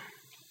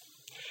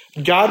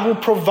 God will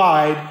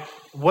provide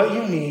what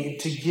you need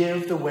to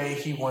give the way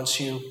he wants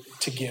you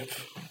to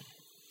give.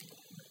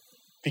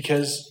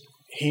 Because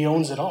he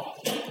owns it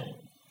all.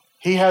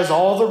 He has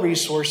all the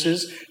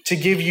resources to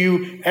give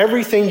you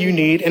everything you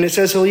need. And it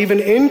says he'll even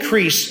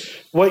increase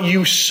what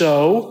you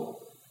sow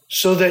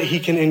so that he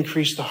can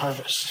increase the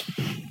harvest.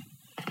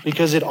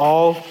 Because it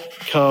all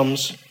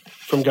comes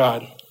from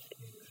God.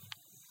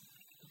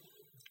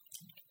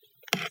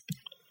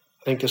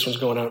 I think this one's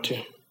going out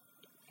too.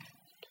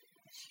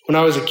 When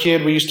I was a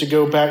kid, we used to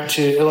go back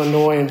to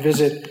Illinois and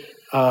visit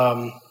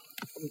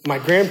my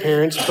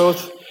grandparents.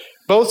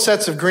 Both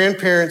sets of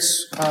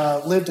grandparents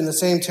lived in the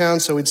same town,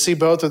 so we'd see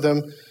both of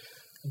them.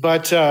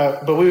 But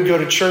we would go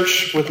to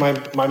church with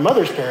my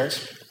mother's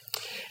parents.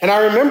 And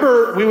I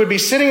remember we would be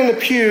sitting in the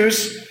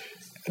pews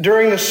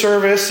during the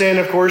service, and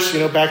of course,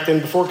 back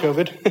then before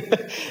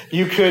COVID,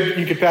 you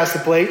could pass the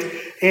plate,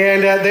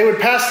 and they would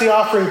pass the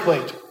offering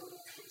plate.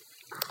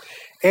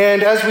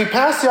 And as we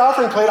passed the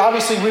offering plate,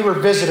 obviously we were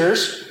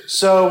visitors,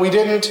 so we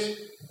didn't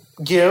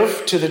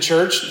give to the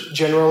church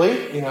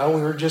generally. We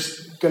were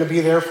just going to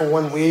be there for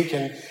 1 week,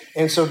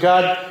 and so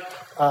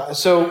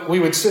so we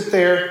would sit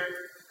there,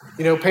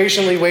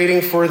 patiently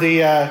waiting for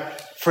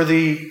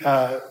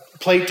the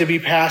plate to be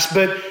passed.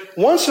 But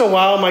once in a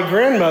while, my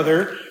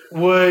grandmother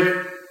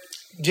would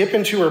dip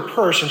into her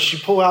purse and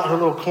she'd pull out her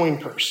little coin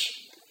purse.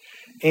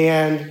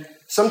 And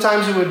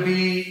sometimes it would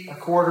be a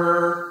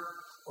quarter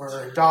or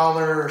 $1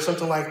 or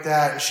something like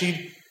that. And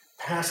she'd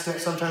pass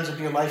that. Sometimes it'd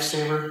be a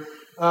lifesaver.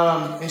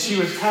 And she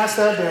would pass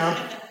that down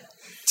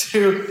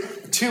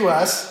to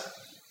us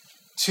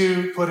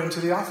to put into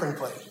the offering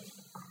plate.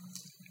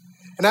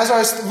 And as I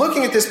was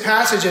looking at this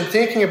passage and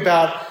thinking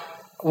about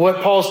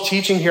what Paul's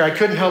teaching here, I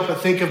couldn't help but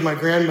think of my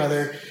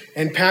grandmother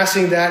and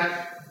passing that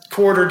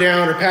quarter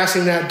down or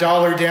passing that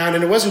 $1 down.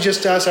 And it wasn't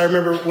just us. I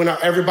remember when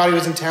everybody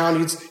was in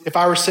town, if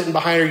I were sitting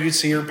behind her, you'd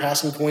see her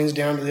passing coins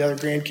down to the other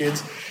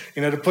grandkids,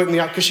 to put in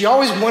the, because she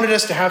always wanted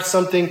us to have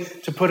something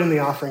to put in the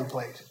offering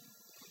plate.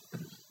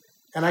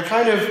 And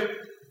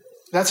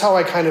that's how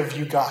I kind of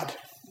view God.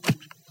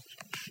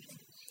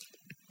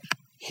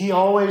 He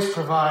always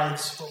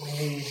provides what we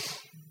need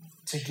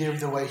to give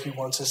the way he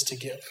wants us to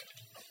give.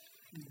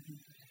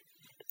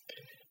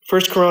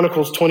 1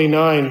 Chronicles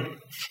 29.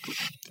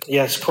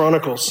 Yes,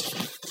 Chronicles.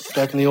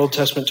 Back in the Old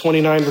Testament,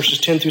 29 verses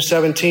 10 through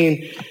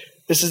 17.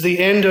 This is the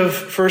end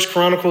of 1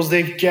 Chronicles.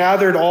 They've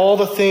gathered all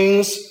the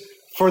things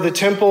for the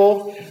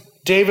temple.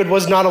 David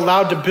was not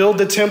allowed to build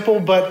the temple,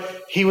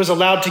 but he was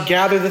allowed to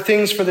gather the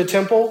things for the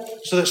temple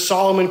so that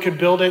Solomon could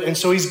build it. And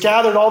so he's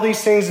gathered all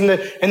these things, and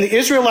the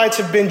Israelites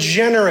have been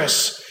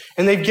generous,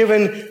 and they've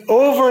given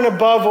over and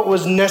above what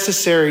was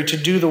necessary to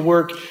do the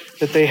work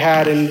that they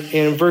had. And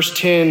in verse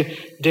 10,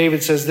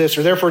 David says this,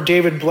 therefore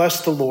David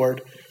blessed the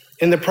Lord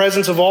in the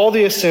presence of all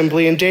the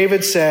assembly, and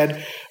David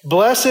said,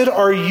 blessed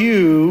are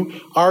you,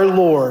 our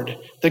Lord,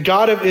 the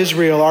God of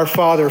Israel, our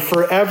Father,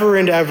 forever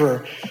and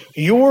ever.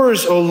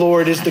 Yours, O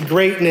Lord, is the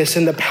greatness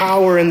and the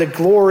power and the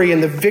glory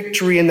and the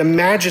victory and the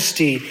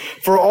majesty.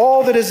 For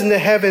all that is in the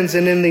heavens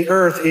and in the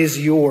earth is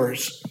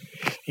yours.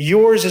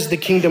 Yours is the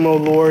kingdom, O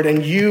Lord,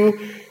 and you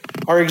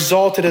are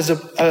exalted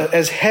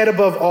as head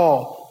above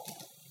all.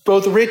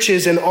 Both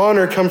riches and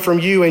honor come from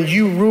you, and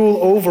you rule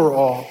over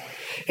all.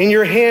 In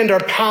your hand are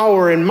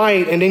power and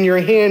might, and in your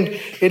hand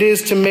it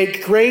is to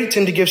make great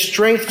and to give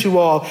strength to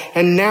all.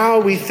 And now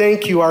we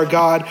thank you, our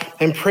God,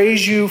 and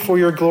praise you for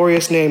your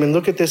glorious name. And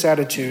look at this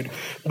attitude.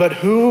 But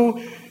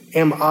who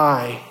am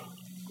I?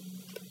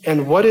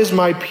 And what is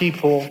my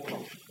people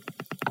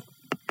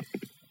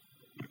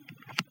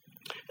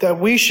that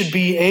we should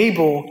be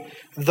able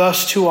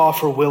thus to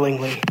offer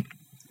willingly?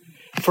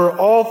 For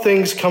all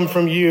things come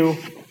from you,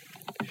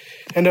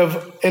 and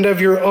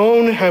of your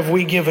own have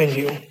we given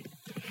you.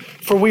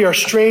 For we are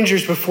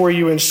strangers before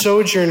you and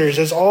sojourners,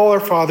 as all our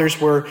fathers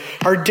were.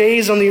 Our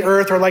days on the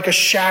earth are like a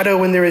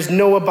shadow, and there is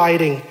no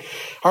abiding.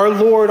 Our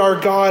Lord, our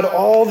God,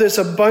 all this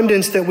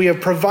abundance that we have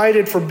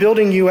provided for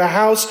building you a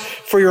house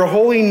for your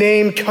holy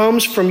name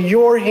comes from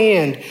your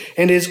hand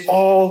and is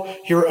all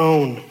your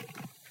own.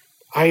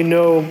 I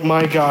know,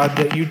 my God,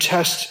 that you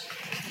test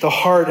the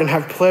heart and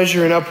have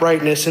pleasure in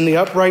uprightness. In the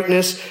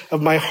uprightness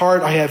of my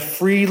heart, I have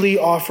freely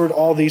offered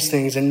all these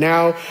things. And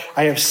now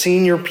I have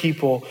seen your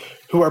people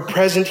who are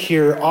present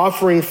here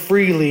offering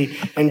freely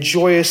and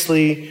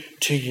joyously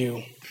to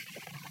you.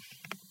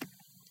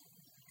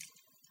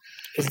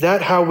 Is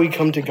that how we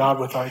come to God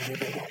with our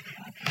giving?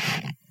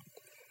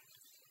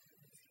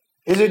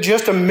 Is it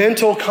just a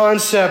mental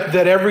concept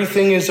that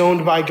everything is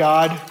owned by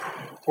God?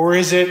 Or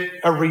is it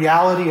a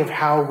reality of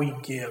how we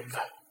give?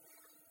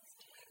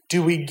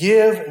 Do we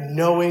give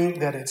knowing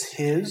that it's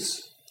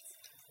His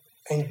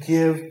and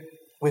give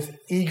with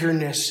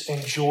eagerness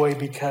and joy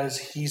because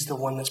He's the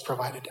one that's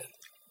provided it?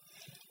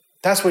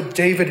 That's what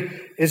David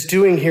is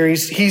doing here.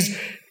 He's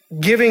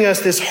giving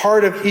us this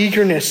heart of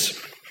eagerness.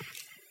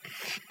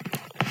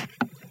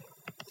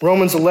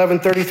 Romans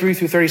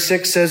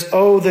 11:33-36 says,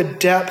 "Oh, the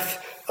depth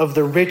of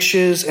the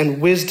riches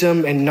and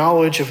wisdom and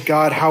knowledge of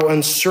God, how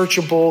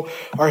unsearchable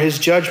are His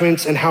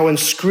judgments and how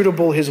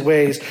inscrutable His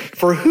ways.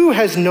 For who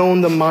has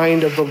known the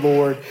mind of the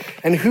Lord,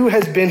 and who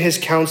has been His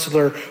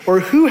counselor, or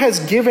who has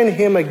given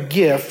Him a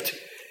gift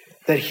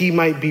that He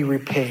might be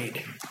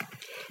repaid?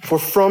 For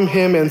from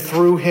Him and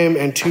through Him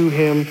and to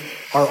Him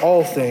are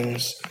all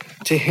things.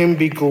 To Him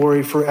be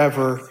glory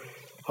forever.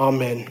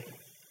 Amen."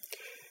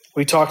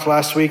 We talked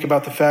last week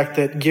about the fact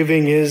that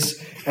giving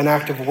is an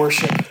act of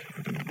worship.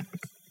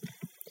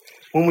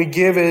 When we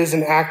give, it is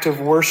an act of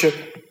worship.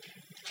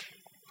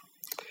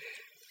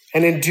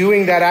 And in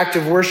doing that act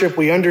of worship,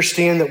 we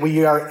understand that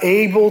we are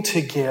able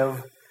to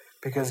give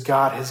because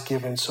God has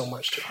given so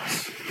much to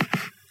us.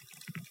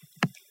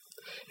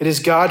 It is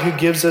God who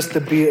gives us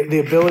the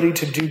ability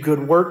to do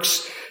good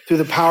works through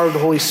the power of the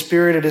Holy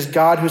Spirit. It is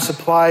God who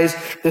supplies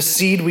the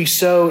seed we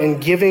sow in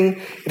giving.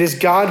 It is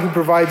God who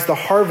provides the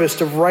harvest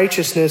of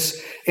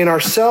righteousness in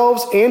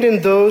ourselves and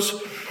in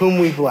those whom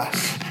we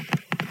bless.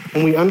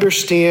 When we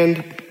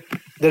understand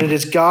that it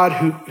is God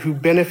who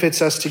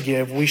benefits us to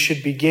give, we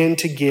should begin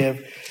to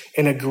give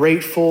in a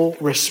grateful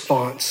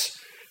response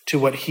to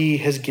what He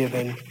has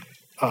given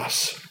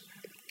us.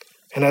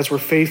 And as we're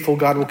faithful,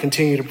 God will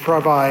continue to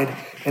provide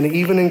and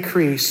even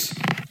increase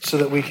so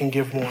that we can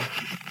give more.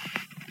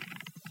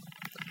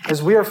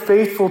 As we are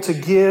faithful to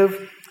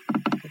give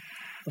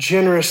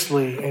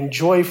generously and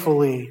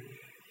joyfully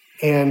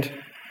and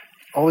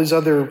all these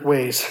other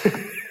ways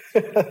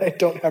I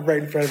don't have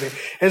right in front of me.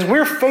 As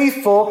we're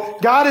faithful,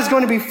 God is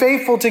going to be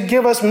faithful to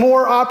give us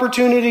more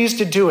opportunities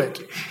to do it.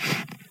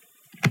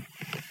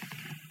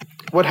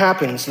 What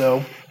happens,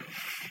 though,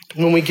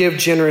 when we give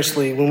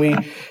generously, when we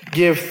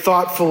give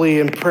thoughtfully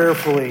and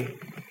prayerfully,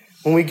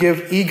 when we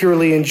give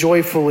eagerly and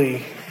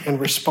joyfully and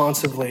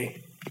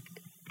responsively?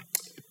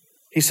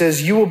 He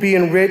says, "You will be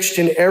enriched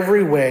in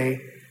every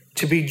way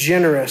to be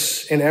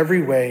generous in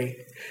every way,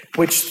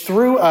 which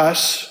through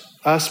us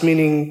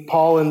meaning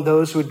Paul and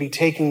those who would be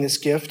taking this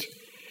gift,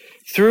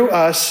 through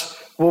us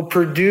will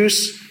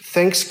produce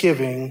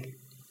thanksgiving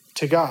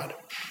to God.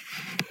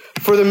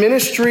 For the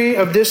ministry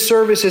of this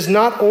service is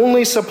not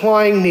only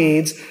supplying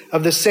needs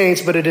of the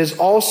saints, but it is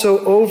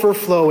also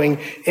overflowing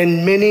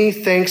in many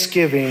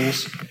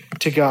thanksgivings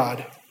to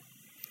God."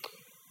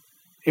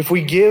 If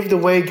we give the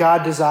way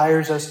God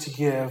desires us to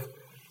give,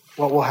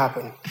 what will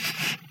happen?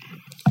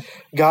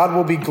 God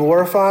will be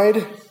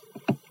glorified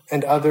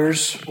and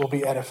others will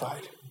be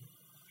edified.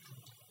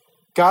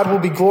 God will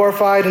be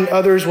glorified and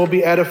others will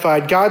be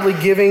edified. Godly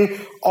giving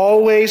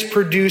always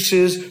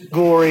produces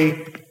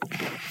glory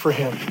for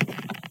Him.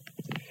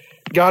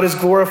 God is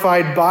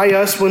glorified by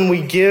us when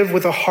we give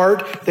with a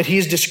heart that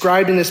He's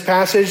described in this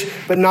passage.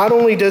 But not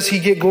only does He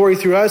get glory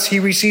through us, He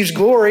receives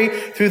glory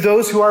through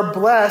those who are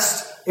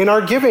blessed in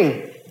our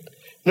giving.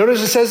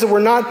 Notice it says that we're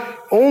not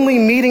only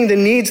meeting the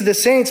needs of the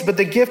saints, but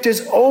the gift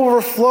is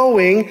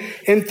overflowing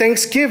in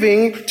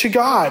thanksgiving to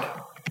God.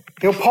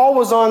 Paul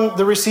was on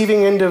the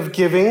receiving end of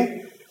giving,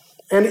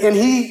 and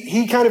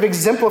he kind of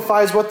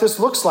exemplifies what this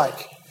looks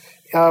like.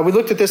 We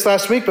looked at this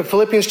last week, but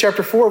Philippians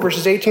chapter 4,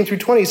 verses 18 through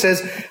 20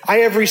 says, "I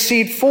have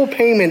received full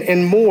payment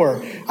and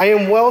more. I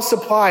am well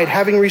supplied,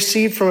 having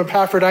received from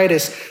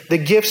Epaphroditus the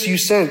gifts you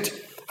sent,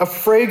 a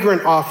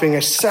fragrant offering,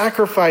 a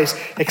sacrifice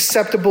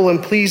acceptable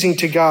and pleasing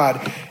to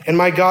God. And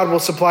my God will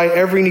supply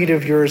every need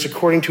of yours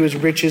according to His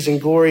riches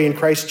and glory in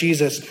Christ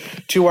Jesus.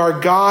 To our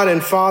God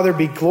and Father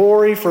be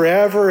glory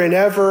forever and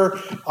ever.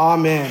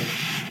 Amen."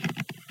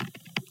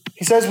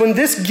 He says when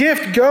this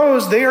gift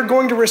goes, they are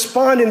going to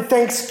respond in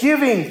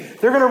thanksgiving.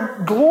 They're going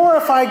to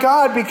glorify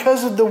God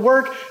because of the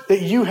work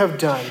that you have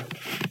done,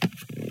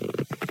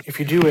 if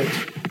you do it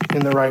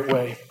in the right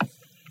way.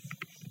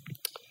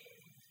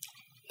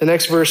 The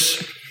next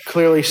verse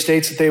clearly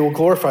states that they will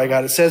glorify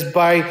God. It says,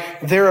 "By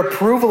their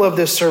approval of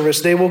this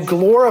service, they will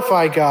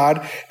glorify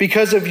God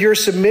because of your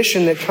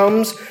submission that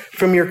comes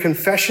from your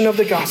confession of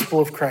the gospel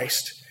of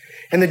Christ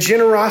and the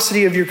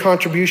generosity of your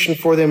contribution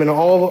for them and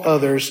all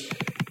others,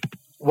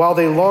 while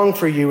they long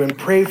for you and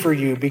pray for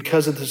you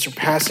because of the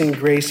surpassing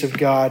grace of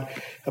God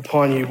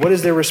upon you." What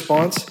is their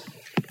response?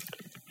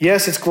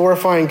 Yes, it's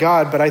glorifying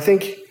God, but I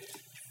think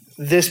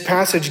this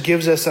passage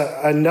gives us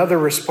another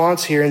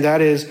response here, and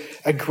that is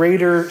a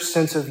greater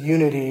sense of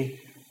unity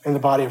in the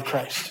body of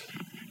Christ.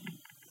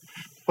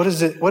 What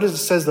does it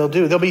says they'll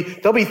do? They'll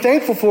be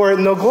thankful for it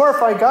and they'll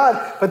glorify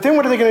God, but then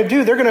what are they going to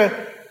do? They're going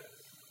to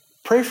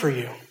pray for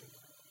you.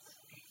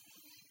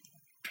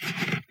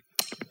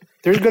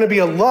 There's going to be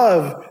a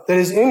love that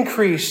is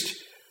increased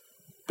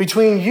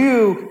Between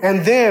you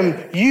and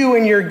them, you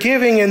and your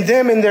giving and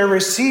them and their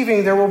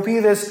receiving, there will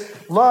be this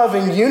love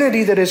and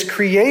unity that is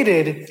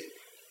created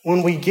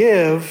when we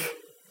give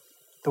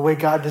the way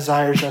God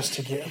desires us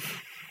to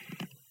give.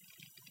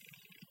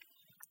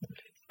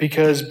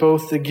 Because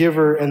both the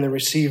giver and the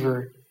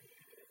receiver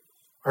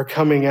are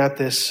coming at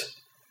this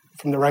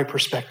from the right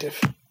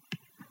perspective.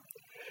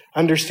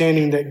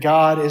 Understanding that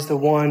God is the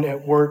one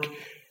at work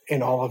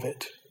in all of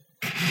it.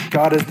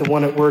 God is the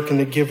one at work in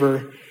the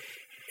giver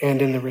and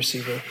in the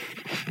receiver.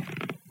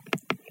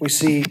 We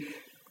see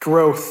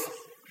growth.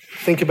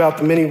 Think about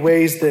the many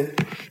ways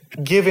that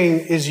giving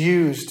is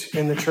used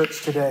in the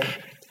church today.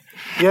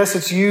 Yes,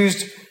 it's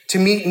used to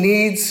meet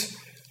needs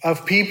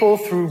of people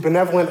through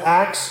benevolent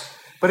acts,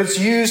 but it's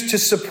used to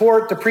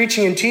support the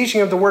preaching and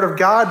teaching of the Word of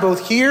God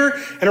both here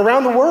and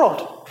around the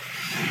world,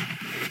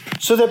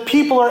 so that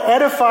people are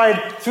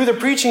edified through the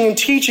preaching and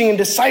teaching and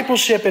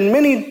discipleship and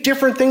many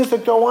different things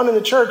that go on in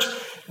the church.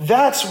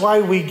 That's why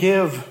we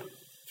give.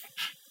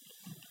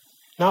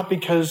 Not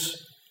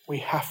because we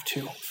have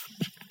to.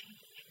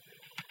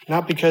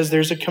 Not because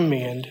there's a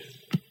command,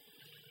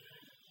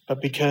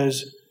 but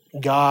because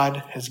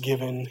God has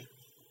given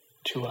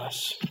to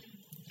us.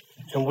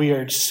 And we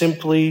are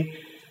simply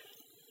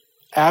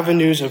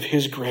avenues of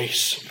his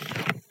grace.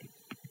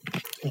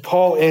 And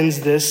Paul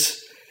ends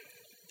this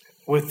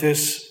with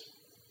this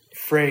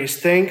phrase,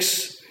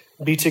 thanks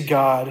be to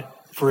God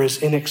for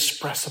his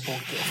inexpressible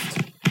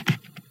gift.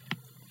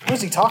 What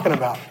is he talking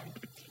about?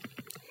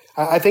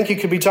 I think he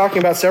could be talking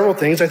about several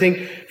things. I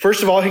think,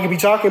 first of all, he could be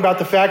talking about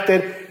the fact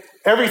that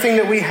everything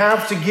that we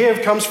have to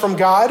give comes from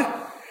God.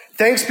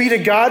 Thanks be to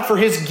God for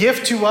his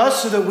gift to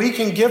us so that we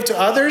can give to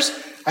others.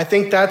 I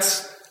think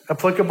that's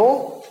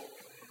applicable.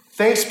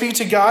 Thanks be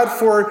to God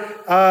for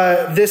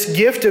this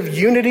gift of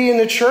unity in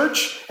the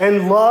church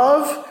and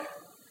love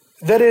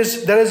that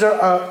is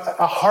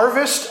a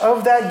harvest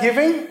of that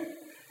giving.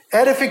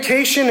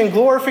 Edification and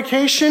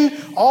glorification,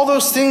 all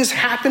those things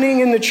happening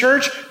in the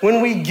church when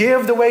we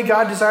give the way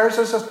God desires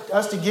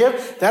us to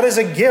give. That is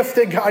a gift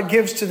that God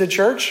gives to the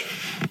church.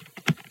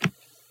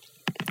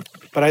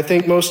 But I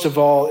think most of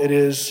all, it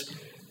is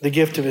the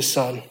gift of his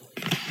Son.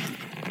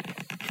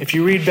 If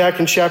you read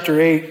back in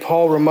chapter 8,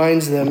 Paul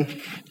reminds them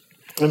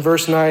in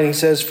verse 9, he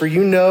says, "For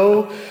you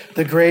know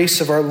the grace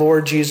of our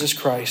Lord Jesus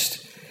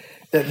Christ,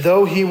 that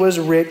though he was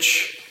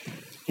rich,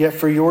 yet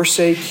for your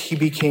sake he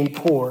became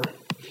poor,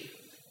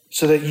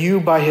 so that you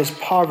by his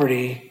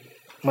poverty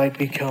might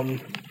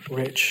become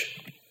rich."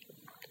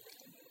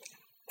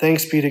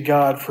 Thanks be to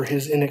God for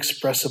his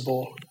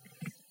inexpressible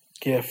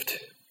gift.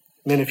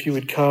 Men, if you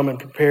would come and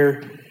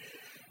prepare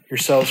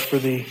yourselves for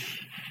the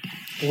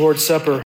Lord's Supper.